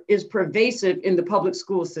culture is pervasive in the public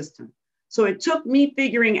school system. So it took me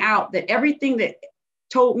figuring out that everything that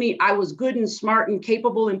told me I was good and smart and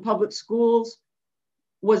capable in public schools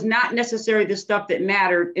was not necessarily the stuff that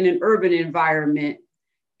mattered in an urban environment.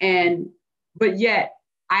 But yet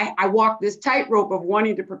I walked this tightrope of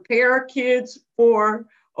wanting to prepare kids for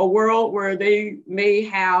a world where they may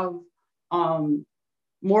have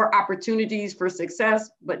more opportunities for success,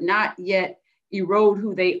 but not yet erode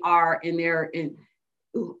who they are and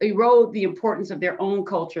erode the importance of their own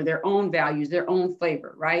culture, their own values, their own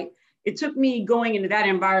flavor, right? It took me going into that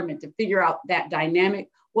environment to figure out that dynamic.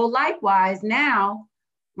 Well, likewise, now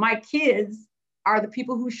my kids are the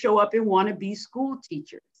people who show up and want to be school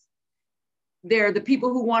teachers. They're the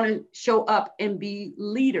people who want to show up and be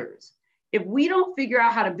leaders. If we don't figure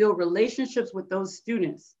out how to build relationships with those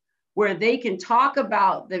students where they can talk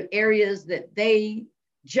about the areas that they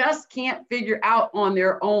just can't figure out on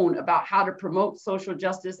their own about how to promote social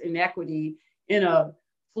justice and equity in a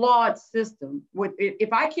flawed system.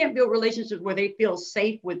 If I can't build relationships where they feel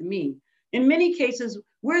safe with me, in many cases,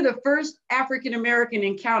 we're the first African-American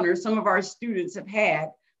encounter some of our students have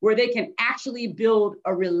had where they can actually build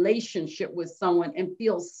a relationship with someone and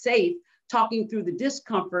feel safe talking through the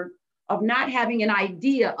discomfort of not having an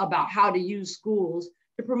idea about how to use schools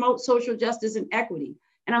to promote social justice and equity.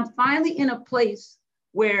 And I'm finally in a place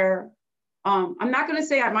where I'm not going to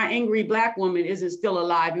say my angry Black woman isn't still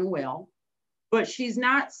alive and well, but she's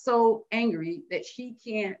not so angry that she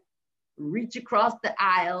can't reach across the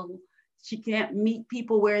aisle. She can't meet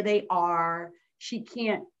people where they are. She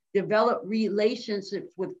can't develop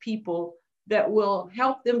relationships with people that will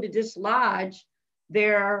help them to dislodge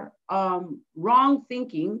their wrong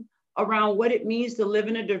thinking around what it means to live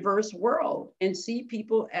in a diverse world and see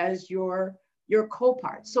people as your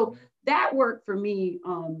co-parts. So that worked for me,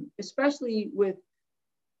 especially with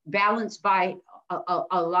balanced by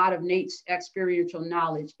a lot of Nate's experiential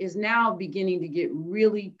knowledge, is now beginning to get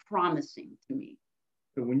really promising to me.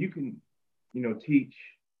 So when you can, teach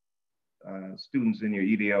students in your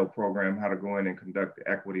EDL program how to go in and conduct the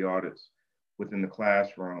equity audits within the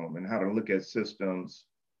classroom, and how to look at systems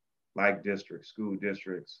like districts, school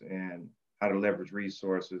districts, and how to leverage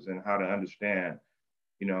resources, and how to understand,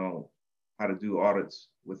 how to do audits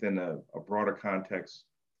within a broader context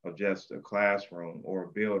of just a classroom or a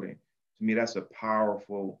building. To me, that's a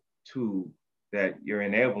powerful tool that you're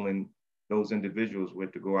enabling those individuals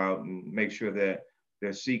with, to go out and make sure that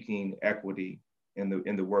they're seeking equity in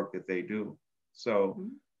the work that they do. So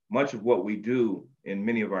much of what we do in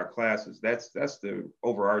many of our classes, that's the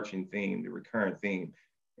overarching theme, the recurrent theme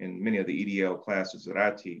in many of the EDL classes that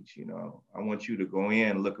I teach. I want you to go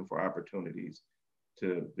in looking for opportunities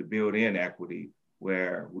to build in equity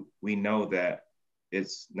where we know that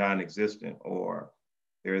it's non-existent or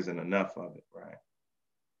there isn't enough of it, right?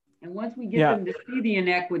 And once we get them to see the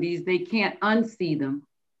inequities, they can't unsee them.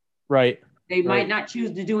 Right. They might not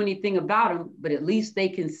choose to do anything about them, but at least they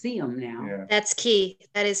can see them now. Yeah. That's key.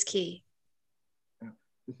 That is key.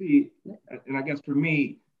 See, and I guess for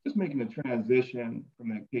me, just making the transition from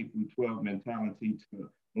that K through 12 mentality to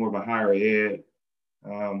more of a higher ed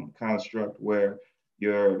construct where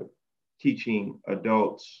you're teaching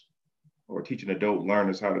adults or teaching adult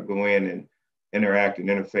learners how to go in and interact and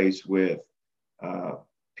interface with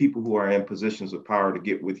people who are in positions of power to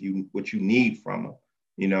get with you what you need from them.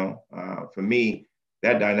 For me,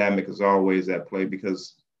 that dynamic is always at play,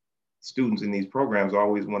 because students in these programs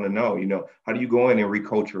always want to know, how do you go in and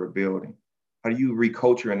reculture a building? How do you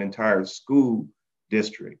reculture an entire school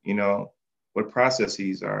district? What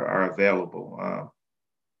processes are available?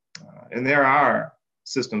 And there are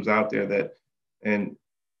systems out there that, and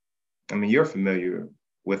I mean, you're familiar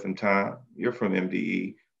with them, Tom. You're from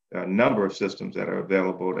MDE. There are a number of systems that are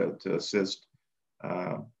available to assist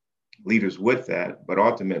leaders with that, but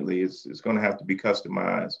ultimately it's going to have to be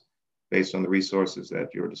customized based on the resources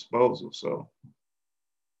at your disposal. So,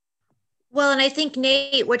 well, and I think,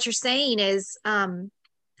 Nate, what you're saying is,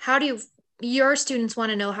 how do your students want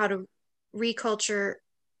to know how to reculture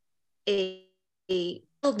a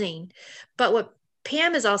building? But what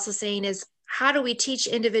Pam is also saying is, how do we teach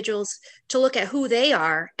individuals to look at who they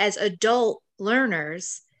are as adult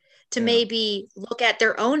learners, to maybe look at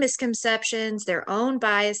their own misconceptions, their own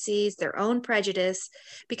biases, their own prejudice,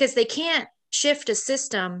 because they can't shift a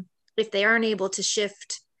system if they aren't able to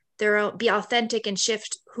shift their own, be authentic and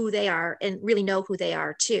shift who they are and really know who they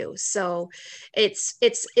are too. So it's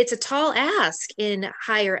a tall ask in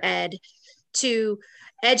higher ed to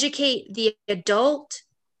educate the adult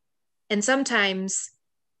and sometimes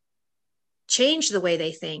change the way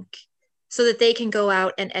they think so that they can go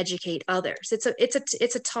out and educate others.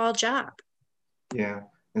 It's a tall job. Yeah.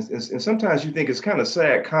 And sometimes you think it's kind of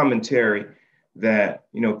sad commentary that,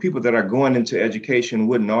 people that are going into education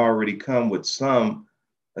wouldn't already come with some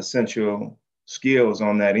essential skills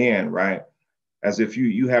on that end, right? As if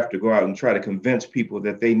you have to go out and try to convince people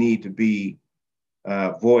that they need to be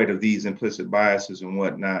void of these implicit biases and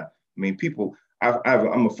whatnot. I mean,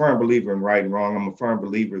 I'm a firm believer in right and wrong. I'm a firm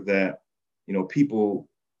believer that, people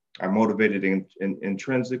are motivated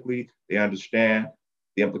intrinsically. They understand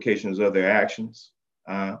the implications of their actions.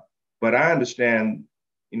 But I understand,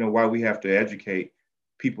 why we have to educate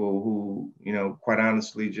people who, quite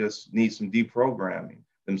honestly, just need some deprogramming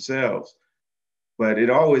themselves. But it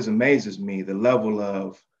always amazes me the level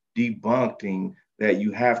of debunking that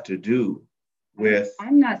you have to do with.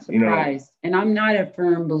 I'm not surprised, and I'm not a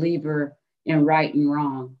firm believer in right and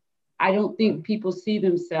wrong. I don't think people see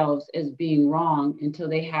themselves as being wrong until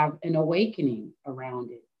they have an awakening around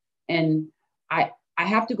it. And I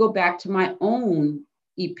have to go back to my own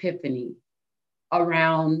epiphany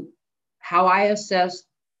around how I assessed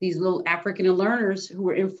these little African learners who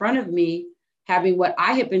were in front of me having what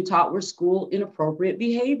I had been taught were school inappropriate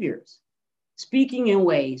behaviors, speaking in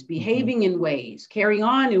ways, behaving in ways, carrying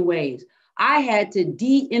on in ways. I had to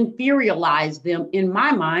de-inferiorize them in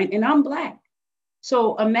my mind, and I'm Black.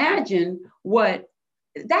 So imagine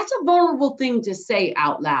that's a vulnerable thing to say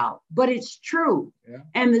out loud, but it's true. Yeah.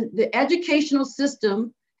 And the educational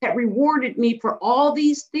system that rewarded me for all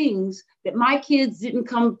these things that my kids didn't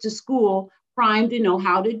come to school primed to know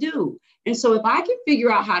how to do. And so if I can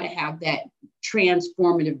figure out how to have that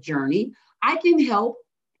transformative journey, I can help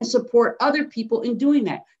and support other people in doing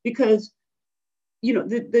that, because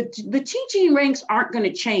the teaching ranks aren't going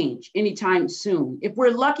to change anytime soon. If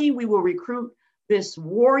we're lucky, we will recruit this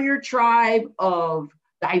warrior tribe of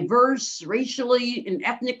diverse racially and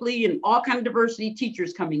ethnically and all kind of diversity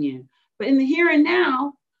teachers coming in. But in the here and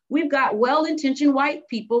now, we've got well-intentioned white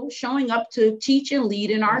people showing up to teach and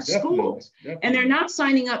lead in our schools. And they're not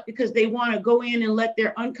signing up because they want to go in and let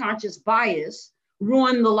their unconscious bias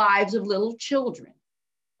ruin the lives of little children.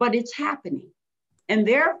 But it's happening. And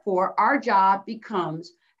therefore, our job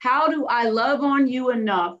becomes, how do I love on you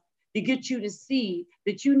enough to get you to see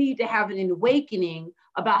that you need to have an awakening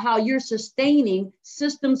about how you're sustaining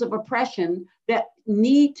systems of oppression that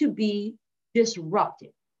need to be disrupted.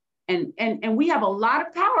 And we have a lot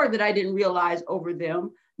of power that I didn't realize over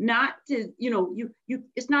them, not to,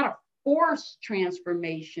 it's not a forced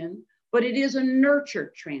transformation, but it is a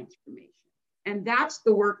nurtured transformation. And that's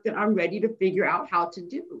the work that I'm ready to figure out how to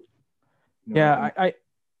do. Yeah,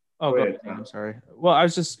 go ahead. I'm sorry. Well, I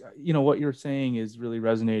was just, what you're saying is really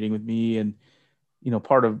resonating with me. And,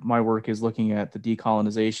 part of my work is looking at the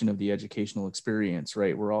decolonization of the educational experience,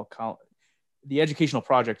 right? The educational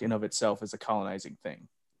project in of itself is a colonizing thing.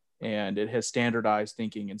 And it has standardized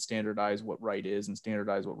thinking and standardized what right is and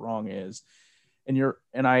standardized what wrong is. And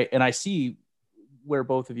I see where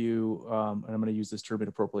both of you, and I'm going to use this term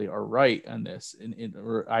inappropriately, are right on this.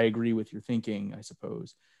 Or I agree with your thinking, I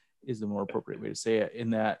suppose, is the more appropriate way to say it,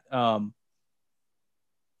 in that, on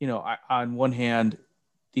one hand,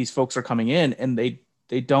 these folks are coming in and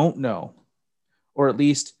they don't know, or at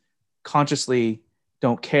least consciously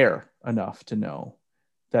don't care enough to know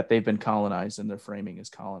that they've been colonized and their framing is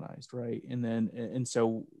colonized, right? And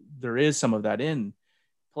so there is some of that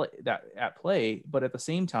at play, but at the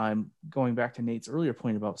same time, going back to Nate's earlier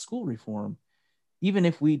point about school reform, even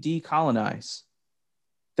if we decolonize,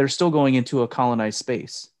 they're still going into a colonized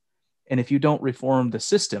space. And if you don't reform the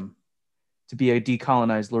system to be a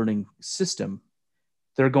decolonized learning system,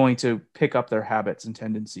 they're going to pick up their habits and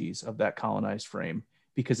tendencies of that colonized frame,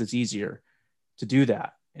 because it's easier to do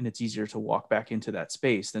that. And it's easier to walk back into that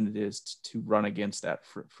space than it is to run against that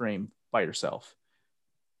frame by yourself.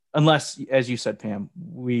 Unless, as you said, Pam,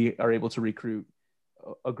 we are able to recruit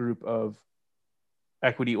a group of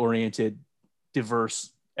equity-oriented,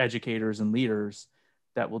 diverse educators and leaders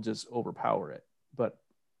that will just overpower it. But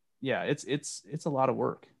yeah, it's a lot of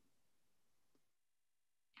work.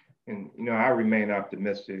 And, I remain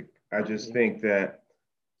optimistic. I just think that,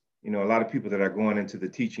 a lot of people that are going into the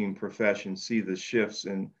teaching profession see the shifts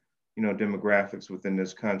in, demographics within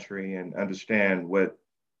this country and understand what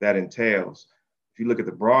that entails. If you look at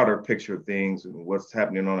the broader picture of things and what's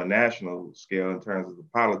happening on a national scale in terms of the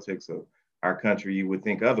politics of our country, you would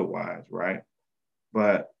think otherwise, right?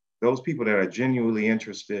 But those people that are genuinely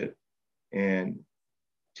interested in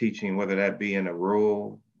teaching, whether that be in a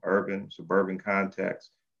rural, urban, suburban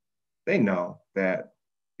context, they know that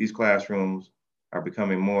these classrooms are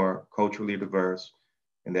becoming more culturally diverse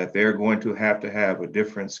and that they're going to have a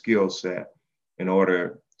different skill set in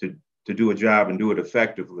order to do a job and do it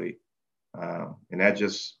effectively. And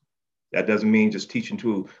that doesn't mean just teaching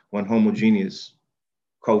to one homogeneous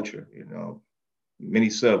culture. Many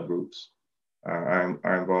subgroups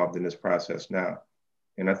are involved in this process now.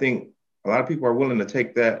 And I think a lot of people are willing to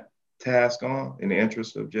take that task on in the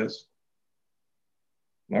interest of just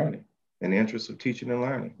learning, in the interest of teaching and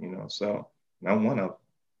learning, so I'm one of them.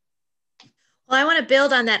 Well, I want to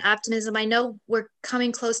build on that optimism. I know we're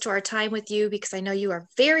coming close to our time with you because I know you are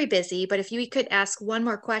very busy, but if you could ask one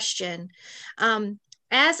more question.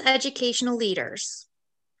 As educational leaders,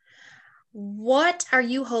 what are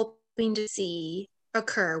you hoping to see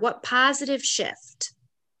occur? What positive shift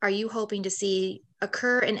are you hoping to see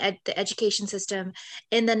occur in the education system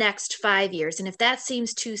in the next 5 years? And if that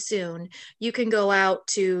seems too soon, you can go out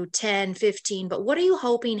to 10, 15, but what are you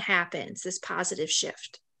hoping happens, this positive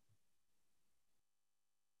shift?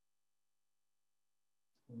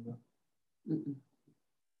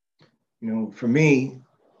 For me,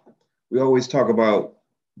 we always talk about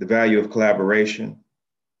the value of collaboration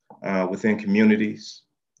within communities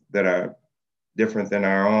that are different than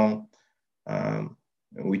our own.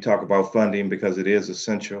 And we talk about funding because it is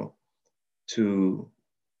essential to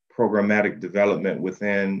programmatic development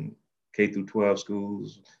within K-12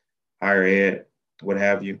 schools, higher ed, what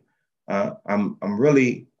have you. I'm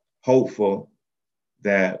really hopeful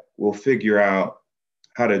that we'll figure out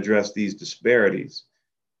how to address these disparities.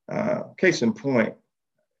 Case in point,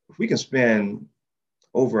 if we can spend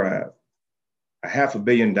over a $500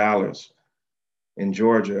 million in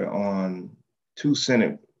Georgia on a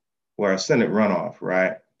Senate runoff,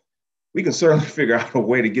 right? We can certainly figure out a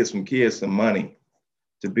way to get some kids some money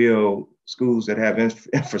to build schools that have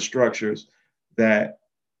infrastructures that,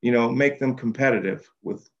 make them competitive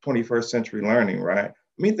with 21st century learning, right? I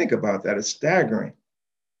mean, think about that. It's staggering.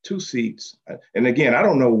 2 seats. And again, I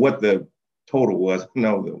don't know what the total was.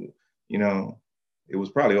 No, it was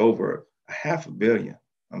probably over $500 million.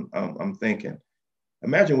 I'm thinking,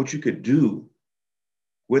 imagine what you could do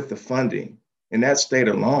with the funding in that state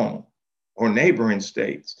alone or neighboring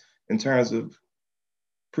states in terms of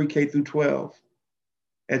pre-K through 12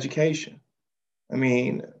 education. I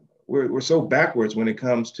mean, we're so backwards when it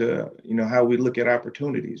comes to, you know, how we look at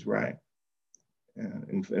opportunities, right?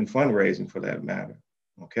 And fundraising for that matter,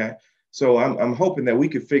 okay? So I'm hoping that we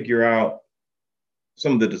could figure out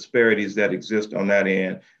some of the disparities that exist on that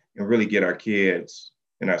end and really get our kids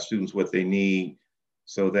and our students what they need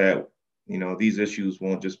so that, you know, these issues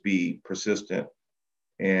won't just be persistent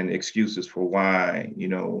and excuses for why, you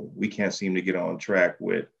know, we can't seem to get on track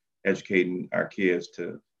with educating our kids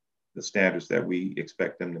to the standards that we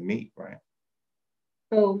expect them to meet, right?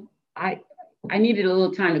 So I needed a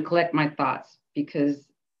little time to collect my thoughts because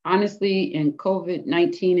honestly, in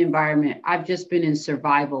COVID-19 environment, I've just been in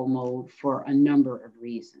survival mode for a number of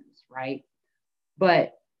reasons, right?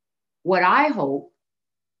 But what I hope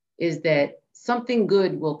is that something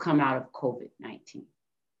good will come out of COVID-19.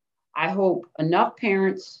 I hope enough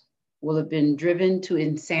parents will have been driven to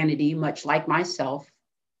insanity, much like myself,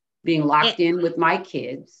 being locked in with my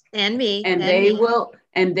kids. And me. And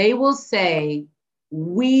they will say,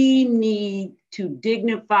 we need to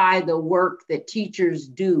dignify the work that teachers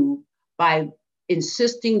do by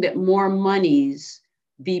insisting that more monies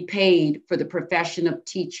be paid for the profession of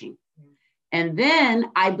teaching. And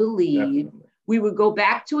then I believe we would go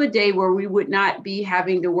back to a day where we would not be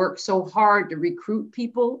having to work so hard to recruit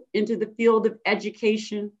people into the field of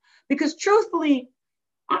education. Because truthfully,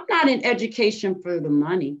 I'm not in education for the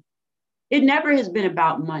money. It never has been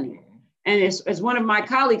about money. And as one of my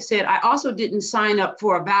colleagues said, I also didn't sign up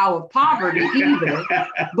for a vow of poverty either,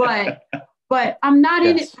 but I'm not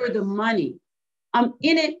in it for the money. I'm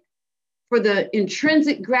in it for the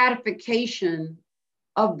intrinsic gratification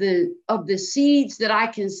of the seeds that I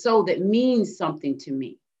can sow that means something to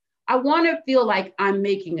me. I want to feel like I'm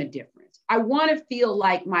making a difference. I want to feel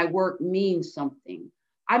like my work means something.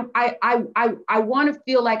 I want to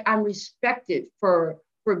feel like I'm respected for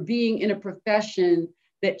being in a profession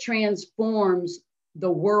that transforms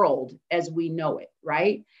the world as we know it,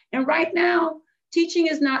 right? And right now, teaching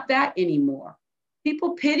is not that anymore.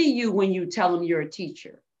 People pity you when you tell them you're a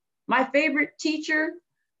teacher. My favorite teacher,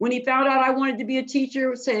 when he found out I wanted to be a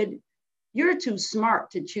teacher, said, "You're too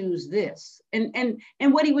smart to choose this." And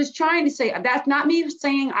what he was trying to say, that's not me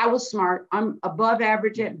saying I was smart, I'm above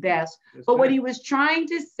average at best, but what he was trying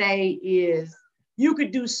to say is, you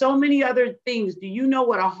could do so many other things. Do you know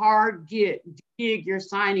what a hard gig you're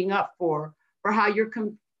signing up for how you're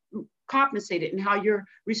compensated and how you're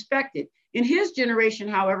respected? In his generation,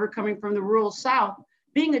 however, coming from the rural South,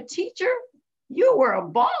 being a teacher, you were a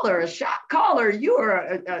baller, a shot caller, you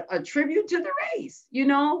were a tribute to the race, you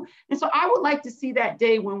know? And so I would like to see that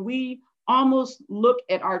day when we almost look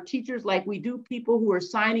at our teachers like we do people who are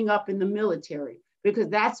signing up in the military, because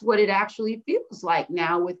that's what it actually feels like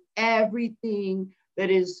now with everything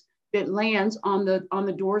that lands on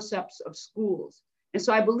the doorsteps of schools. And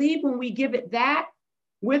so I believe when we give it that,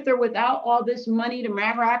 with or without all this money to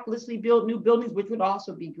miraculously build new buildings, which would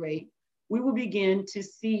also be great, we will begin to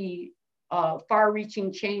see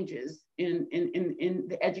far-reaching changes in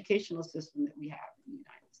the educational system that we have in the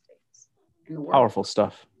United States and the world. Powerful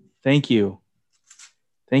stuff. Thank you.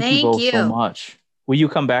 Thank you both so much. Will you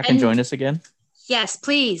come back and join us again? Yes,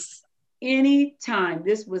 please. Anytime.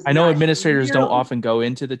 This was. I know administrators don't often go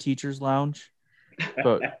into the teachers' lounge,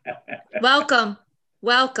 but welcome.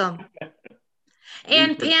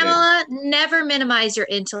 And Pamela, never minimize your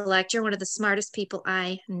intellect. You're one of the smartest people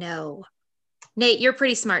I know. Nate, you're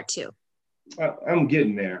pretty smart too. I'm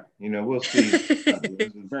getting there. You know, we'll see.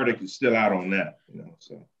 The verdict is still out on that. You know,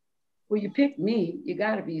 so. Well, you picked me. You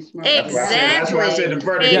got to be smart. Exactly. That's why I said the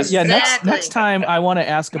verdict. Exactly. Yeah. Next time, I want to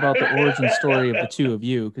ask about the origin story of the two of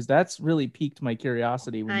you, because that's really piqued my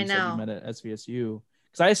curiosity when you said you met at SVSU.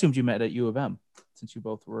 Because I assumed you met at U of M, since you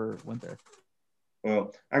both went there.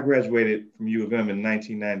 Well, I graduated from U of M in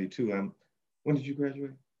 1992. When did you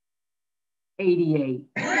graduate? 88.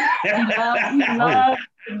 We love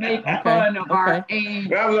to make fun of our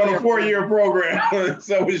age. I was on a 4-year program.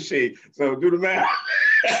 So was she. So do the math.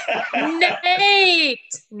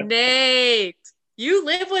 Nate, you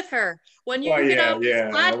live with her. When you get on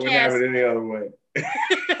this podcast, I wouldn't have it any other way.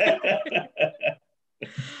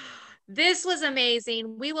 This was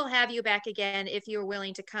amazing. We will have you back again if you're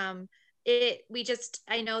willing to come.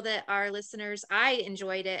 I know that our listeners, I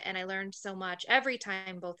enjoyed it and I learned so much every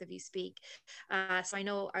time both of you speak. So I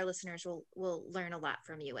know our listeners will learn a lot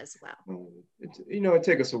from you as well. It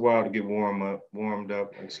took us a while to get warmed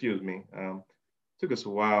up. Excuse me. Took us a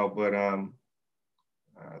while, but I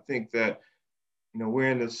think that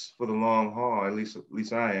we're in this for the long haul. At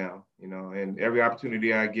least I am. And every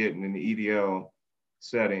opportunity I get in the EDL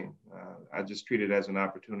setting, I just treat it as an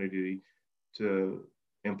opportunity to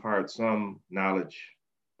impart some knowledge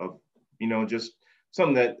of, just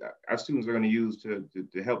something that our students are going to use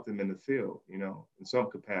to help them in the field, in some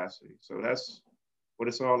capacity. So that's what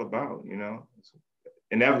it's all about.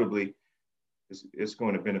 Inevitably, it's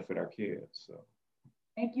going to benefit our kids. So.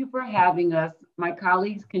 Thank you for having us. My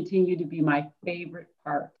colleagues continue to be my favorite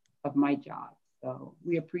part of my job. So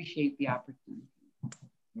we appreciate the opportunity.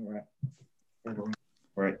 All right. All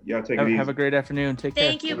right. Y'all take it easy. Have a great afternoon. Take care.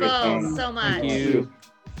 Thank you both so much. Thank you.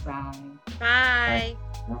 Bye. Bye.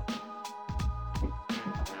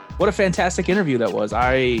 What a fantastic interview that was.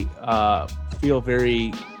 I feel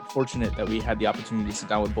very fortunate that we had the opportunity to sit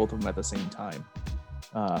down with both of them at the same time.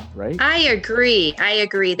 Right? I agree.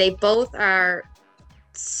 They both are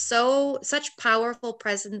such powerful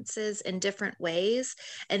presences in different ways,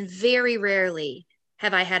 and very rarely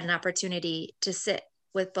have I had an opportunity to sit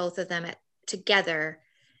with both of them together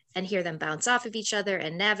and hear them bounce off of each other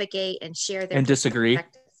and navigate and share their and disagree.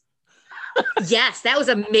 Yes, that was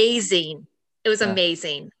amazing. It was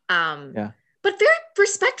amazing. But very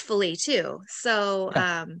respectfully too. So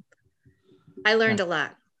I learned a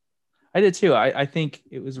lot. I did too. I think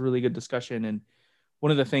it was a really good discussion, and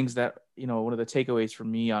one of the things that, one of the takeaways for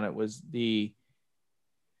me on it was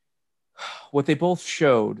what they both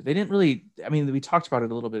showed. They didn't really, we talked about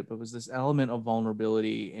it a little bit, but it was this element of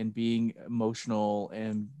vulnerability and being emotional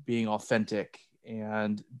and being authentic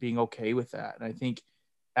and being okay with that. And I think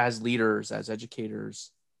as leaders, as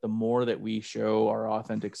educators, the more that we show our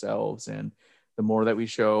authentic selves and the more that we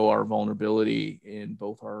show our vulnerability in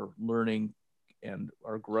both our learning and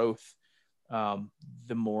our growth,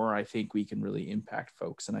 the more I think we can really impact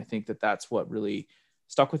folks. And I think that that's what really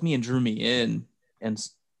stuck with me and drew me in and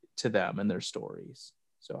to them and their stories.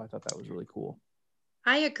 So I thought that was really cool.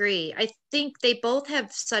 I agree. I think they both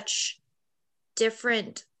have such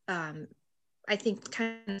different, I think,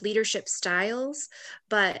 kind of leadership styles,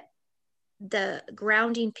 but the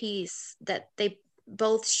grounding piece that they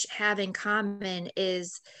both have in common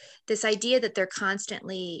is this idea that they're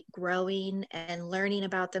constantly growing and learning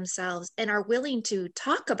about themselves and are willing to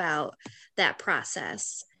talk about that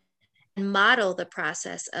process and model the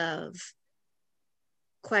process of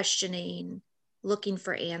questioning, looking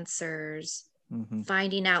for answers,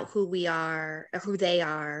 finding out who we are, who they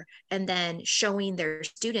are, and then showing their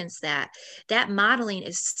students that modeling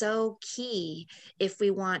is so key if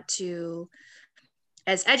we want to,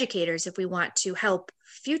 as educators, if we want to help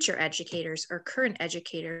future educators or current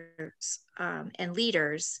educators and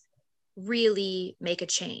leaders really make a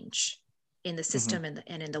change in the system and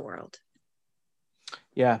in the world.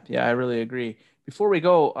 Yeah, I really agree. Before we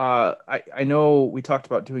go, I know we talked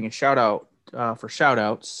about doing a shout out for shout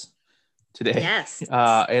outs today. Yes.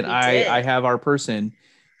 And I have our person.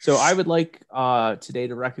 So I would like today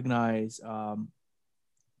to recognize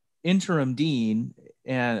interim dean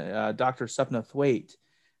and Dr. Sapna Thwaite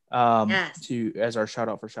as our shout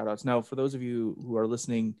out for shout outs. Now, for those of you who are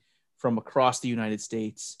listening from across the United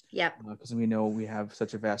States, because we know we have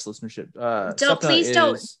such a vast listenership.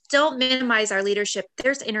 Don't minimize our leadership.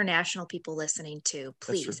 There's international people listening too.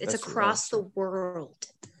 Please, it's across the world.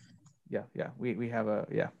 Yeah, we have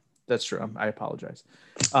that's true. I apologize.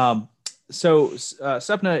 So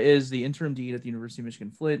Sapna is the interim dean at the University of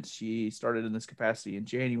Michigan Flint. She started in this capacity in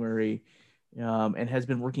January, and has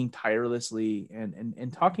been working tirelessly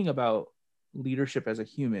and talking about leadership as a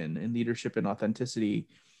human and leadership and authenticity,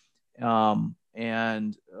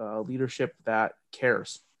 and leadership that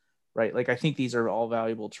cares, right? Like, I think these are all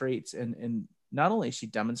valuable traits, and not only is she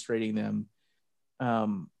demonstrating them,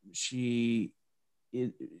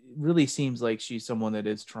 it really seems like she's someone that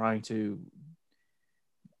is trying to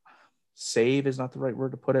save is not the right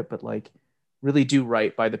word to put it, but like really do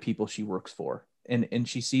right by the people she works for. And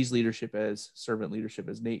she sees leadership as servant leadership,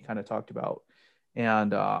 as Nate kind of talked about.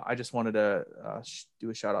 And I just wanted to do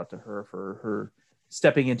a shout out to her for her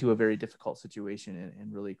stepping into a very difficult situation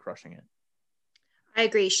and really crushing it. I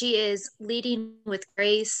agree. She is leading with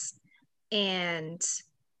grace and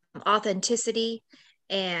authenticity.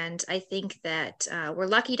 And I think that we're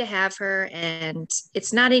lucky to have her, and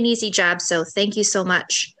it's not an easy job. So thank you so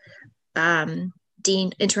much,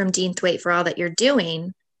 Interim Dean Thwaite, for all that you're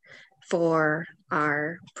doing for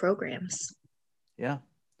our programs. Yeah.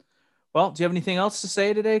 Well, do you have anything else to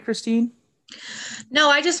say today, Christine? No,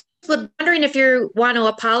 I just was wondering if you want to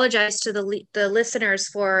apologize to the listeners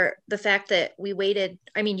for the fact that we waited.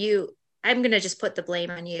 I mean, I'm going to just put the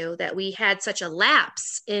blame on you that we had such a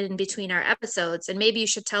lapse in between our episodes, and maybe you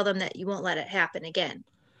should tell them that you won't let it happen again.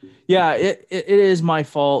 Yeah, it is my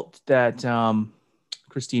fault that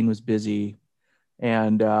Christine was busy,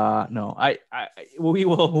 and no, we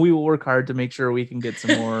will work hard to make sure we can get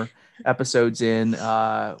some more episodes in.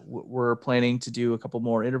 We're planning to do a couple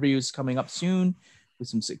more interviews coming up soon with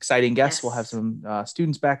some exciting guests. Yes. We'll have some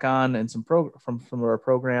students back on and some from our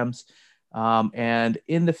programs, and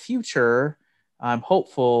in the future, I'm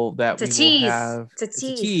hopeful that we will have it's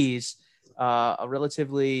a tease. A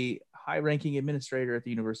relatively high-ranking administrator at the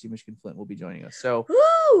University of Michigan Flint will be joining us. So,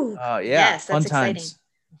 Woo! yeah, Yes, fun that's times.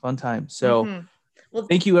 Fun times. So, Mhm. Well,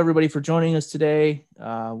 thank you everybody for joining us today.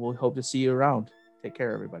 We'll hope to see you around. Take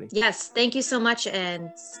care, everybody. yes, thank you so much, and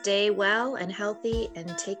stay well and healthy,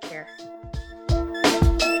 and take care.